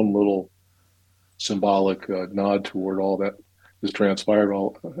that one little symbolic nod toward all that has transpired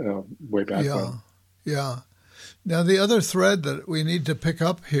all way back when. Yeah. Now, the other thread that we need to pick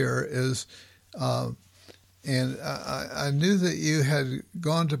up here is, and I knew that you had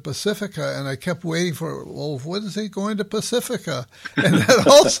gone to Pacifica, and I kept waiting for, well, when is he going to Pacifica? And that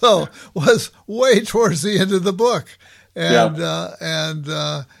also was way towards the end of the book. And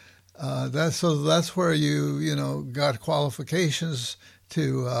that's where you got qualifications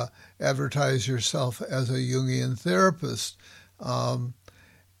to advertise yourself as a Jungian therapist. But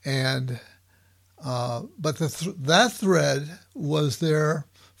that thread was there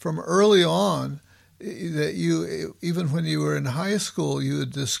from early on, that you, even when you were in high school, you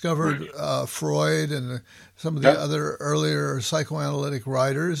had discovered Freud and some of the other earlier psychoanalytic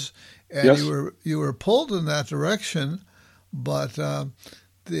writers, and you were pulled in that direction, but the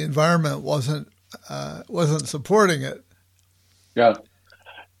environment wasn't supporting it. Yeah.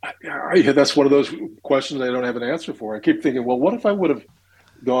 That's one of those questions I don't have an answer for. I keep thinking, well, what if I would have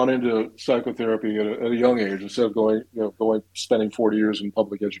gone into psychotherapy at a young age instead of spending 40 years in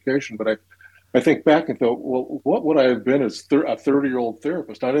public education? But I think back and thought, well, what would I have been as a 30-year-old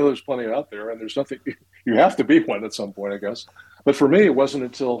therapist? I know there's plenty out there, and there's nothing, you have to be one at some point, I guess. But for me, it wasn't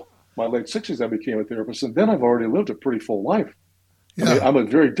until my late 60s, I became a therapist, and then I've already lived a pretty full life. Yeah. I mean, I'm a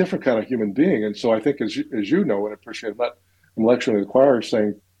very different kind of human being. And so I think, as you know and appreciate, I'm lecturing the choir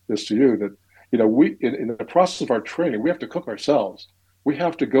saying this to you, that, we, in the process of our training, we have to cook ourselves. We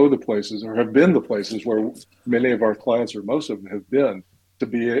have to go the places, or have been the places, where many of our clients, or most of them, have been, to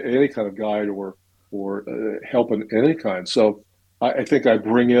be any kind of guide or help in any kind. So I think I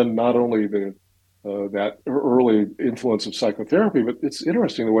bring in not only that early influence of psychotherapy, but it's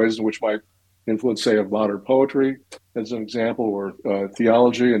interesting the ways in which my influence, say, of modern poetry, as an example, or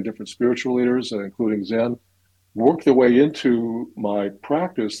theology and different spiritual leaders, including Zen, work their way into my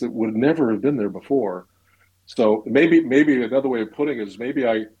practice that would never have been there before. So maybe another way of putting it is, maybe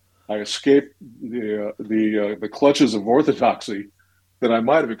I escaped the clutches of orthodoxy that I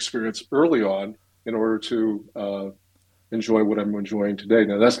might have experienced early on in order to enjoy what I'm enjoying today.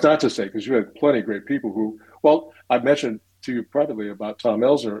 Now, that's not to say, because you had plenty of great people who, well, I mentioned to you privately about Tom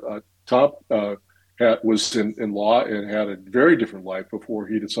Elzer. Tom was in law and had a very different life before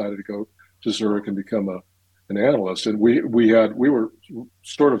he decided to go to Zurich and become an analyst. And we were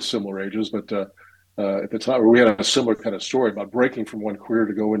sort of similar ages, but at the time we had a similar kind of story about breaking from one career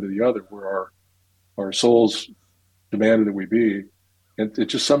to go into the other, where our souls demanded that we be. And it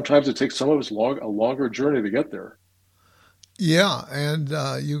just, sometimes it takes some of us a longer journey to get there. Yeah, and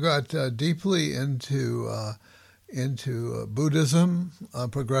you got deeply into Buddhism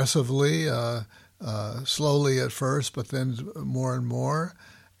progressively, slowly at first, but then more and more,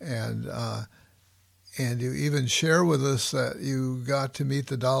 and you even share with us that you got to meet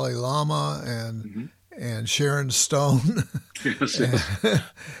the Dalai Lama and Sharon Stone, Yes.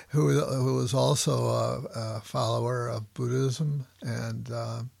 who was also a follower of Buddhism, and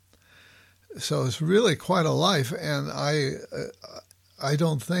so it's really quite a life. And I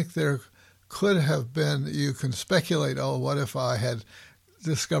don't think there could have been. You can speculate, oh, what if I had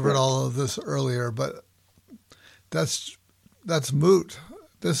discovered all of this earlier? But that's moot.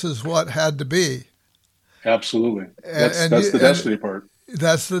 This is what had to be. Absolutely. That's the destiny part.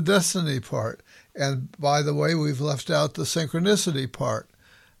 That's the destiny part. And by the way, we've left out the synchronicity part.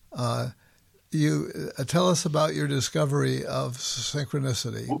 You tell us about your discovery of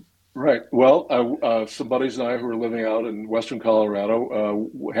synchronicity. Right. Well, some buddies and I who were living out in western Colorado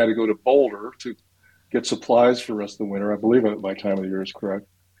had to go to Boulder to get supplies for the rest of the winter. I believe my time of the year is correct.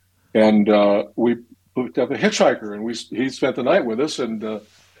 And we booked up a hitchhiker, and he spent the night with us. And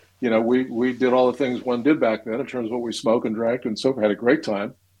we did all the things one did back then in terms of what we smoked and drank, and so had a great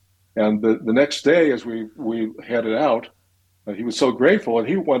time. And the next day, as we headed out, he was so grateful, and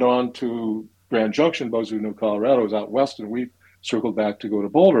he went on to Grand Junction. Those who know Colorado is out west, and we circled back to go to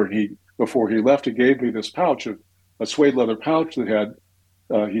Boulder. And before he left, he gave me this pouch, a suede leather pouch that had.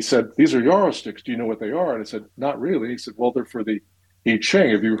 He said, "These are yarrow sticks. Do you know what they are?" And I said, "Not really." He said, "Well, they're for the I Ching.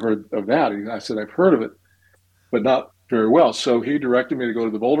 Have you heard of that?" I said, "I've heard of it, but not very well." So he directed me to go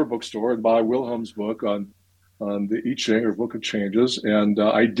to the Boulder bookstore and buy Wilhelm's book on the I Ching, or Book of Changes, and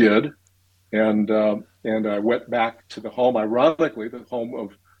I did, and I went back to the home, ironically, the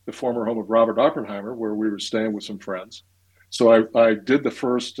former home of Robert Oppenheimer, where we were staying with some friends. So I did the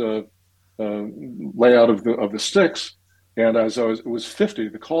first layout of the sticks, and it was 50,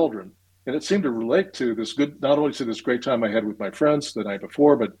 the cauldron, and it seemed to relate to not only to this great time I had with my friends the night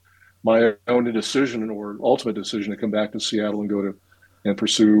before, but my own indecision or ultimate decision to come back to Seattle and go and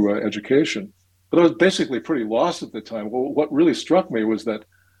pursue education. But I was basically pretty lost at the time. Well, what really struck me was that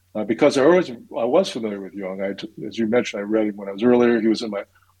because I was familiar with Jung. As you mentioned, I read him when I was earlier. He was in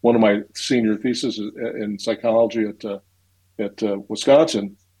one of my senior theses in psychology at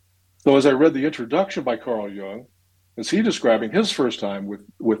Wisconsin. So as I read the introduction by Carl Jung, as he describing his first time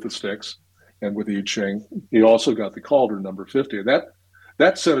with the sticks and with the I Ching, he also got the cauldron number 50.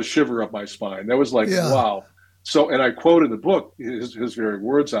 That sent a shiver up my spine. That was like, wow. So, and I quote in the book his very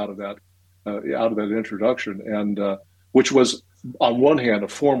words out of that introduction, and which was, on one hand, a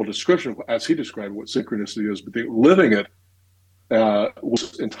formal description, as he described what synchronicity is, but living it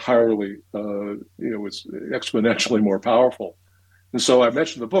was entirely, it's exponentially more powerful. And so I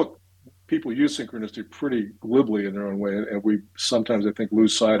mentioned the book. People use synchronicity pretty glibly in their own way, and we sometimes, I think,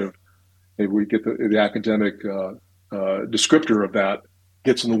 lose sight of, maybe we get the academic descriptor of that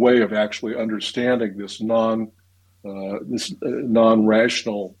gets in the way of actually understanding this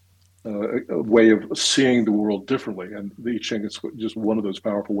non-rational way of seeing the world differently. And the I Ching is just one of those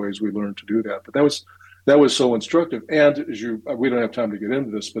powerful ways we learn to do that. But that was so instructive. And we don't have time to get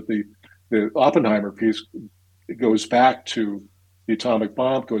into this, but the Oppenheimer piece, it goes back to the atomic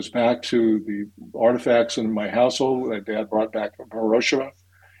bomb, goes back to the artifacts in my household that Dad brought back from Hiroshima,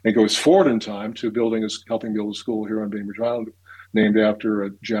 and goes forward in time to helping build a school here on Bainbridge Island. named after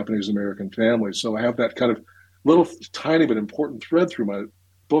a Japanese American family. So I have that kind of little tiny but important thread through my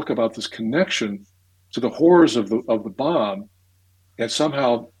book about this connection to the horrors of the bomb, and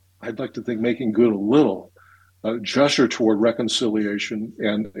somehow I'd like to think making good a little gesture toward reconciliation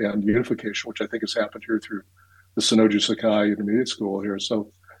and unification, which I think has happened here through the Sonoju Sakai Intermediate School here.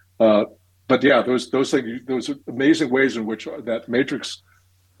 So, but yeah, those things, those amazing ways in which that matrix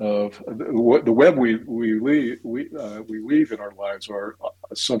of the web we weave in our lives are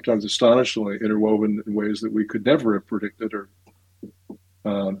sometimes astonishingly interwoven in ways that we could never have predicted, or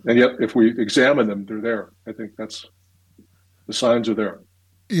and yet if we examine them, they're there. I think that's the signs are there.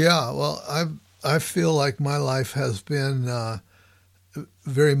 Yeah, well, I feel like my life has been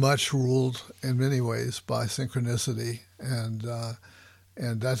very much ruled in many ways by synchronicity, and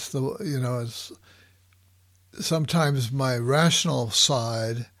that's the it's sometimes my rational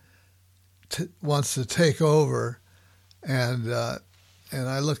side wants to take over, and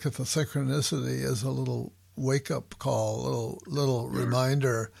I look at the synchronicity as a little wake up call, little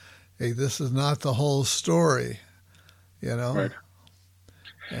reminder, hey, this is not the whole story, Right.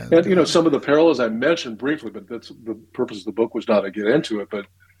 And some of the parallels I mentioned briefly, but that's the purpose of the book was not to get into it, but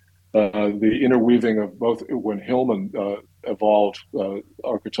the interweaving of both when Hillman evolved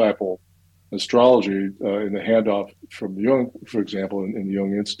archetypal astrology in the handoff from Jung, for example, in the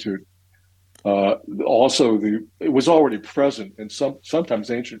Jung Institute. Also, it was already present in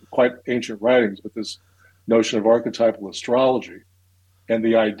sometimes quite ancient writings, but this notion of archetypal astrology. And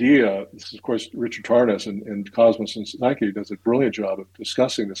the idea, this is, of course, Richard Tarnas in Cosmos and Psyche does a brilliant job of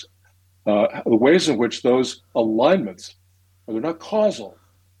discussing this, the ways in which those alignments, they're not causal,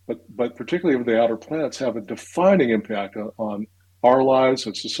 but particularly with the outer planets, have a defining impact on our lives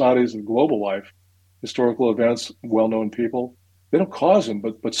and societies and global life, historical events, well-known people. They don't cause them,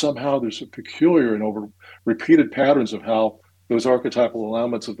 but somehow there's a peculiar and over repeated patterns of how those archetypal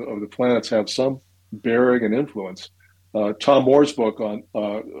alignments of the planets have some bearing and influence. Tom Moore's book on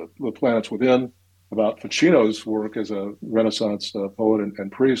The Planets Within, about Ficino's work as a Renaissance poet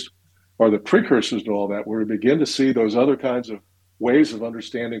and priest, are the precursors to all that, where we begin to see those other kinds of ways of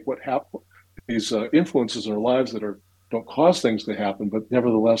understanding what happen, these influences in our lives that don't cause things to happen, but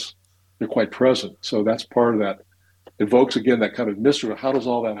nevertheless, they're quite present. So that's part of that. Evokes, again, that kind of mystery of how does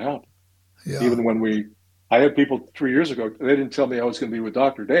all that happen? yeah, Even when I had people 3 years ago, they didn't tell me I was going to be with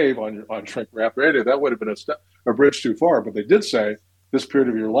Dr. Dave on Shrink Rap Radio. That would have been a bridge too far. But they did say, this period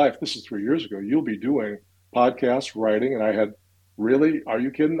of your life, this is 3 years ago, you'll be doing podcasts, writing. And I had, really? Are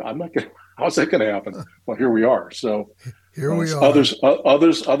you kidding? I'm not going. How's that going to happen? Well, here we are. So here we are.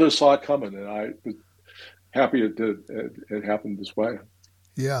 Others saw it coming, and I was happy it did. It happened this way.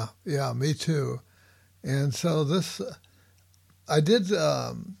 Yeah, me too. And so I did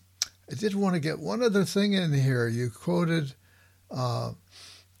want to get one other thing in here. You quoted the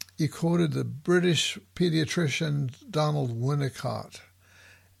British pediatrician Donald Winnicott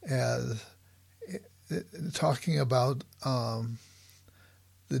as talking about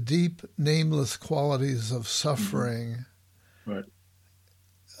the deep, nameless qualities of suffering, right,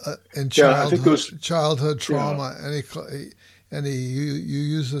 and childhood trauma, and you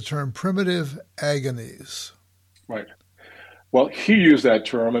use the term primitive agonies. Right. Well, he used that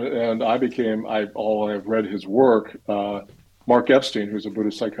term, and I've read his work. Mark Epstein, who's a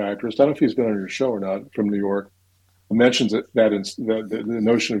Buddhist psychiatrist, I don't know if he's been on your show or not, from New York, mentions the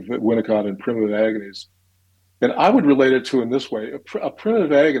notion of Winnicott and primitive agonies. And I would relate it to in this way: a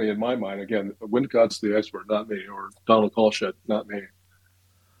primitive agony, in my mind, again, Winnicott's the expert, not me, or Donald Colshet, not me.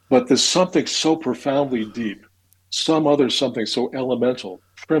 But there's something so profoundly deep, something so elemental,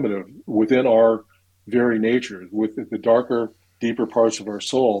 primitive within our very nature, with the darker, deeper parts of our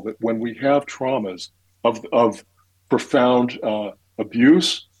soul, that when we have traumas of profound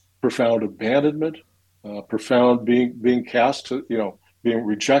abuse, profound abandonment, profound being cast to, being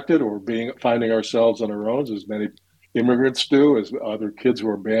rejected, or finding ourselves on our own, as many immigrants do, as other kids who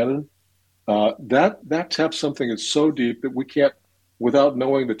are abandoned, that taps something that's so deep that we can't, without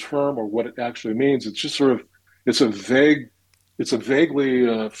knowing the term or what it actually means, it's just sort of, it's a vaguely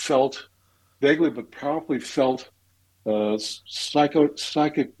but powerfully felt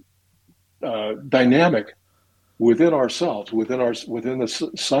psychic dynamic within ourselves, within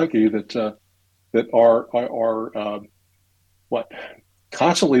the psyche that are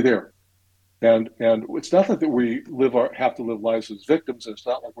constantly there, and it's not that we have to live lives as victims. And it's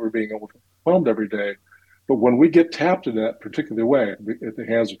not like we're being overwhelmed every day, but when we get tapped in that particular way at the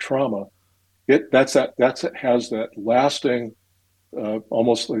hands of trauma, it has that lasting,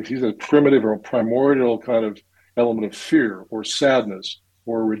 almost like he's a primitive or a primordial kind of element of fear or sadness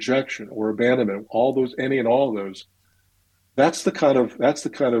or rejection or abandonment. All those, any and all of those, that's the kind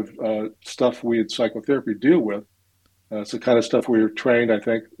of stuff we in psychotherapy deal with. It's the kind of stuff we are trained, I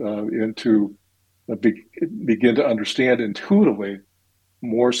think, into begin to understand intuitively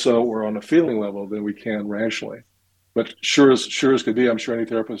more so or on a feeling level than we can rationally. But sure as could be, I'm sure any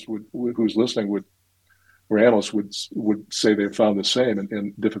therapist who's listening or analyst would say they found the same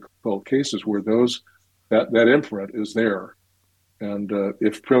in difficult cases where that imprint is there. And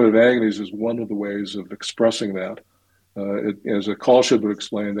if primitive agonies is one of the ways of expressing that, as a call should have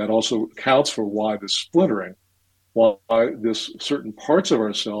explained, that also accounts for why the splintering, why this certain parts of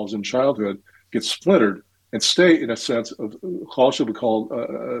ourselves in childhood get splintered and stay in a sense of call should be called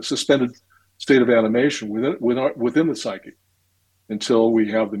a suspended state of animation within the psyche until we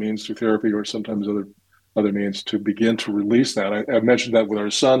have the means through therapy or sometimes other means to begin to release that. I mentioned that with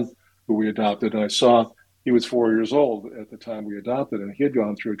our son who we adopted, and I saw he was 4 years old at the time we adopted, and he had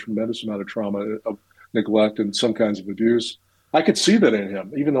gone through a tremendous amount of trauma, of neglect, and some kinds of abuse. I could see that in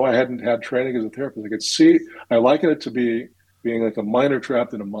him, even though I hadn't had training as a therapist. I liken it to being like a miner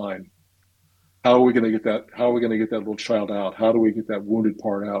trapped in a mine. How are we going to get that? How are we going to get that little child out? How do we get that wounded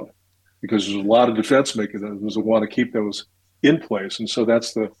part out? Because there's a lot of defense mechanisms that want to keep those in place, and so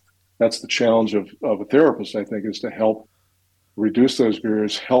that's the challenge of a therapist, I think, is to help reduce those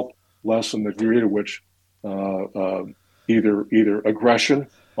barriers, help lessen the degree to which either aggression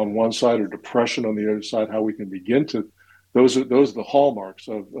on one side or depression on the other side. How we can begin to those are the hallmarks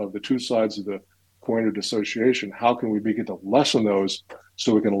of the two sides of the coin of dissociation. How can we begin to lessen those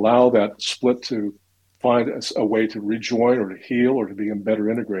so we can allow that split to find a way to rejoin or to heal or to become better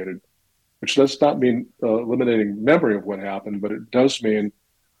integrated? Which does not mean eliminating memory of what happened, but it does mean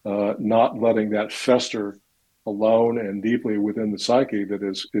not letting that fester alone and deeply within the psyche that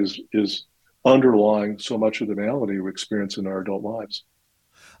is underlying so much of the malady we experience in our adult lives.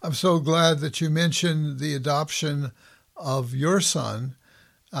 I'm so glad that you mentioned the adoption of your son.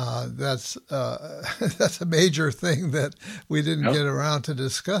 That's a major thing that we didn't get around to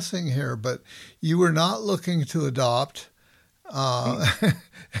discussing here. But you were not looking to adopt.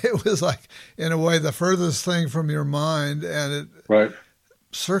 It was like, in a way, the furthest thing from your mind, and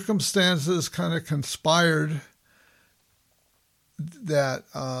circumstances kind of conspired that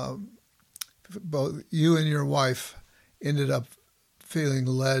both you and your wife ended up feeling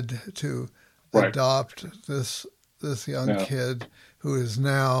led to adopt this young kid who is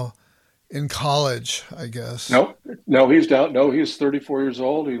now in college, I guess. No, he's down. No, he's 34 years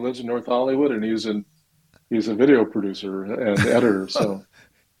old. He lives in North Hollywood, and he's a video producer and editor. So,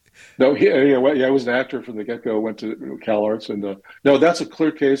 no, he was an actor from the get-go. Went to Cal Arts, and no, that's a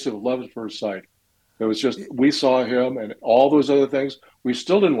clear case of love at first sight. It was just we saw him, and all those other things. We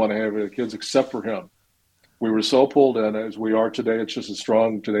still didn't want to have any kids except for him. We were so pulled in as we are today. It's just as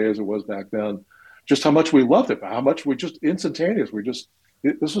strong today as it was back then. Just how much we loved it, how much we just instantaneous.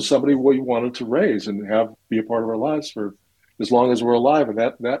 This was somebody we wanted to raise and have be a part of our lives for as long as we're alive, and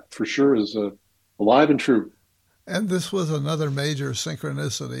that for sure is alive and true. And this was another major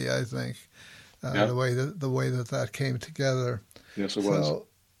synchronicity, I think, the way that came together. Yes, it was. So,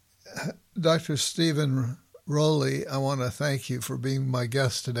 Dr. Stephen Rowley, I want to thank you for being my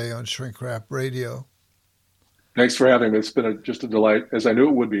guest today on Shrink Rap Radio. Thanks for having me. It's been just a delight, as I knew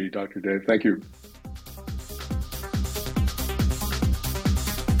it would be, Dr. Dave. Thank you.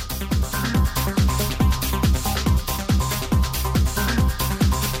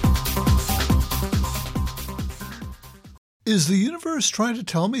 Is the universe trying to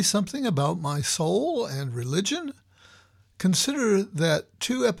tell me something about my soul and religion? Consider that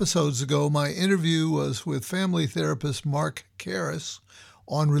 2 episodes ago, my interview was with family therapist Mark Karras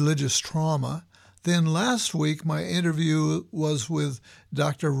on religious trauma. Then last week, my interview was with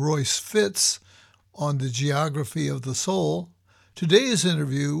Dr. Royce Fitz on the geography of the soul. Today's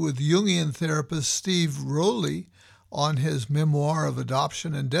interview with Jungian therapist Steve Rowley on his memoir of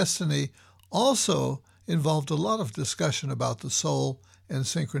adoption and destiny also involved a lot of discussion about the soul and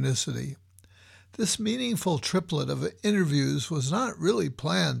synchronicity. This meaningful triplet of interviews was not really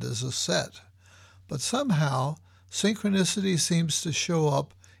planned as a set, but somehow synchronicity seems to show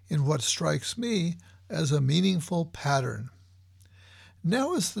up in what strikes me as a meaningful pattern.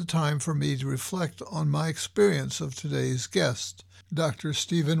 Now is the time for me to reflect on my experience of today's guest, Dr.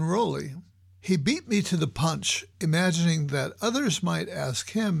 Stephen Rowley. He beat me to the punch, imagining that others might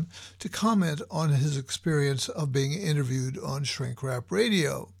ask him to comment on his experience of being interviewed on Shrink Rap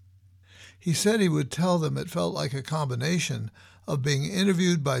Radio. He said he would tell them it felt like a combination of being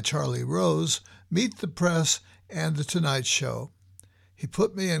interviewed by Charlie Rose, Meet the Press, and The Tonight Show. He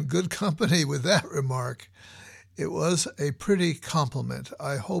put me in good company with that remark. It was a pretty compliment.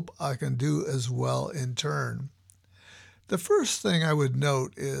 I hope I can do as well in turn. The first thing I would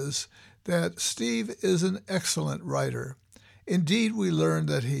note is that Steve is an excellent writer. Indeed, we learned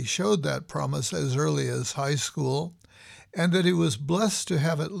that he showed that promise as early as high school, and that he was blessed to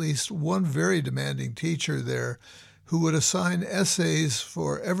have at least one very demanding teacher there who would assign essays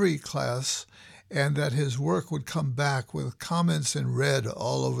for every class, and that his work would come back with comments in red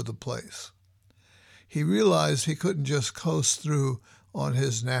all over the place. He realized he couldn't just coast through on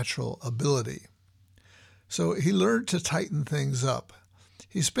his natural ability. So he learned to tighten things up.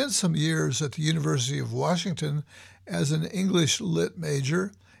 He spent some years at the University of Washington as an English lit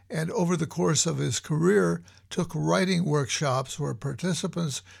major, and over the course of his career took writing workshops where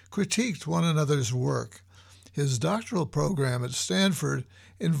participants critiqued one another's work. His doctoral program at Stanford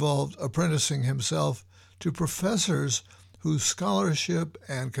involved apprenticing himself to professors whose scholarship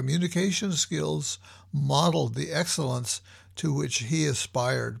and communication skills modeled the excellence to which he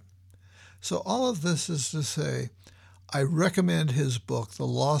aspired. So all of this is to say, I recommend his book, The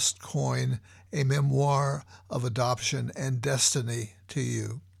Lost Coin, A Memoir of Adoption and Destiny, to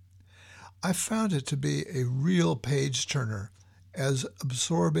you. I found it to be a real page-turner, as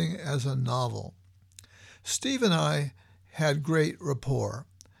absorbing as a novel. Steve and I had great rapport.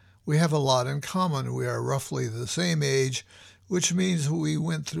 We have a lot in common. We are roughly the same age, which means we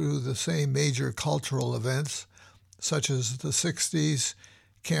went through the same major cultural events, such as the 60s,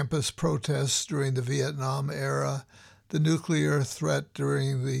 campus protests during the Vietnam era, the nuclear threat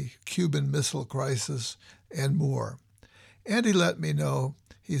during the Cuban Missile Crisis, and more. And he let me know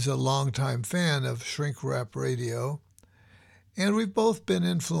he's a longtime fan of Shrink Rap Radio, and we've both been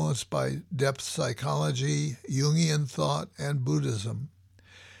influenced by depth psychology, Jungian thought, and Buddhism.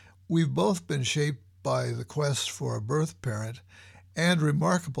 We've both been shaped by the quest for a birth parent and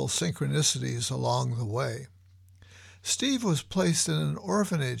remarkable synchronicities along the way. Steve was placed in an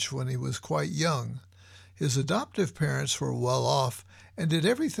orphanage when he was quite young. His adoptive parents were well off and did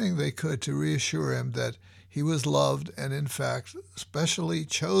everything they could to reassure him that he was loved and, in fact, specially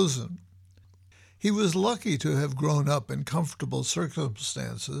chosen. He was lucky to have grown up in comfortable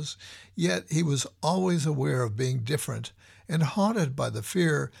circumstances, yet he was always aware of being different and haunted by the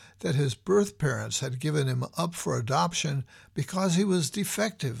fear that his birth parents had given him up for adoption because he was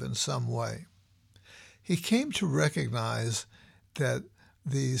defective in some way. He came to recognize that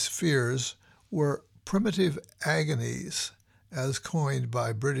these fears were primitive agonies, as coined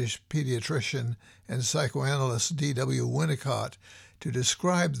by British pediatrician and psychoanalyst D.W. Winnicott to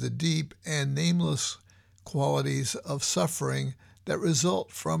describe the deep and nameless qualities of suffering that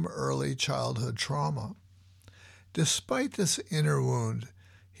result from early childhood trauma. Despite this inner wound,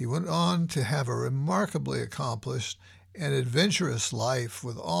 he went on to have a remarkably accomplished and adventurous life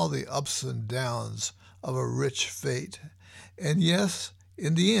with all the ups and downs of a rich fate. And yes,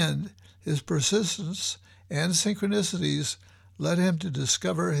 in the end, his persistence and synchronicities led him to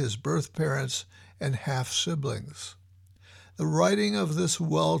discover his birth parents and half-siblings. The writing of this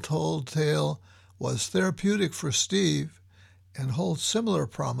well-told tale was therapeutic for Steve and holds similar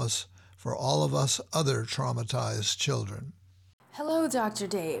promise for all of us other traumatized children. Hello, Dr.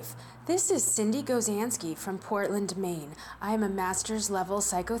 Dave. This is Cindy Gozansky from Portland, Maine. I am a master's level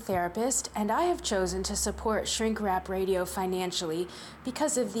psychotherapist, and I have chosen to support Shrink Rap Radio financially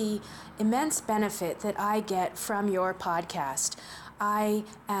because of the immense benefit that I get from your podcast. I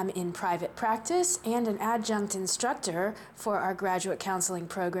am in private practice and an adjunct instructor for our graduate counseling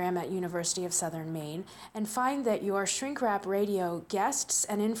program at University of Southern Maine, and find that your Shrink Rap Radio guests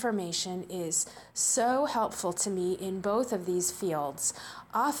and information is so helpful to me in both of these fields.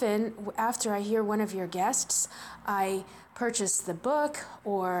 Often, after I hear one of your guests, I purchase the book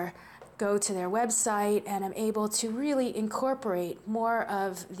or go to their website, and I'm able to really incorporate more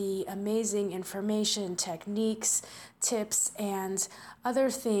of the amazing information, techniques, tips, and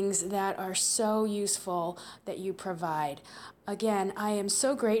other things that are so useful that you provide. Again, I am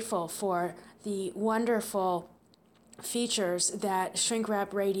so grateful for the wonderful features that Shrink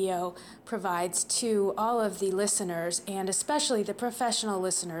Rap Radio provides to all of the listeners, and especially the professional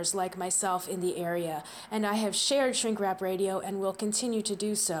listeners like myself in the area. And I have shared Shrink Rap Radio and will continue to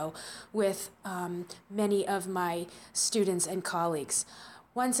do so with many of my students and colleagues.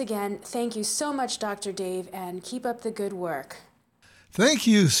 Once again, thank you so much, Dr. Dave, and keep up the good work. Thank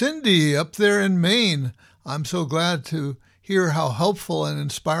you, Cindy, up there in Maine. I'm so glad to hear how helpful and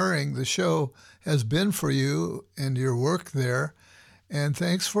inspiring the show has been for you and your work there, and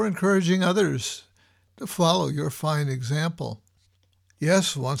thanks for encouraging others to follow your fine example.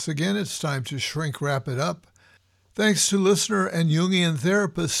 Yes, once again, it's time to shrink wrap it up. Thanks to listener and Jungian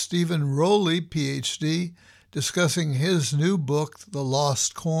therapist Stephen Rowley, Ph.D., discussing his new book, The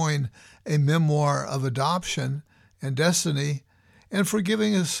Lost Coin, A Memoir of Adoption and destiny, and for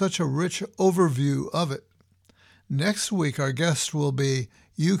giving us such a rich overview of it. Next week, our guest will be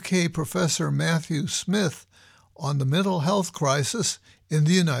UK Professor Matthew Smith on the mental health crisis in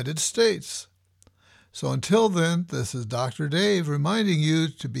the United States. So until then, this is Dr. Dave reminding you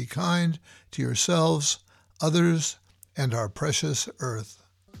to be kind to yourselves, others, and our precious earth.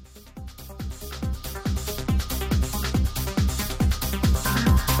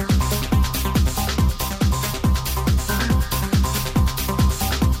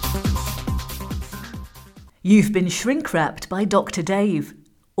 You've been shrink-wrapped by Dr. Dave.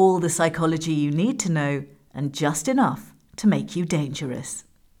 All the psychology you need to know, and just enough to make you dangerous.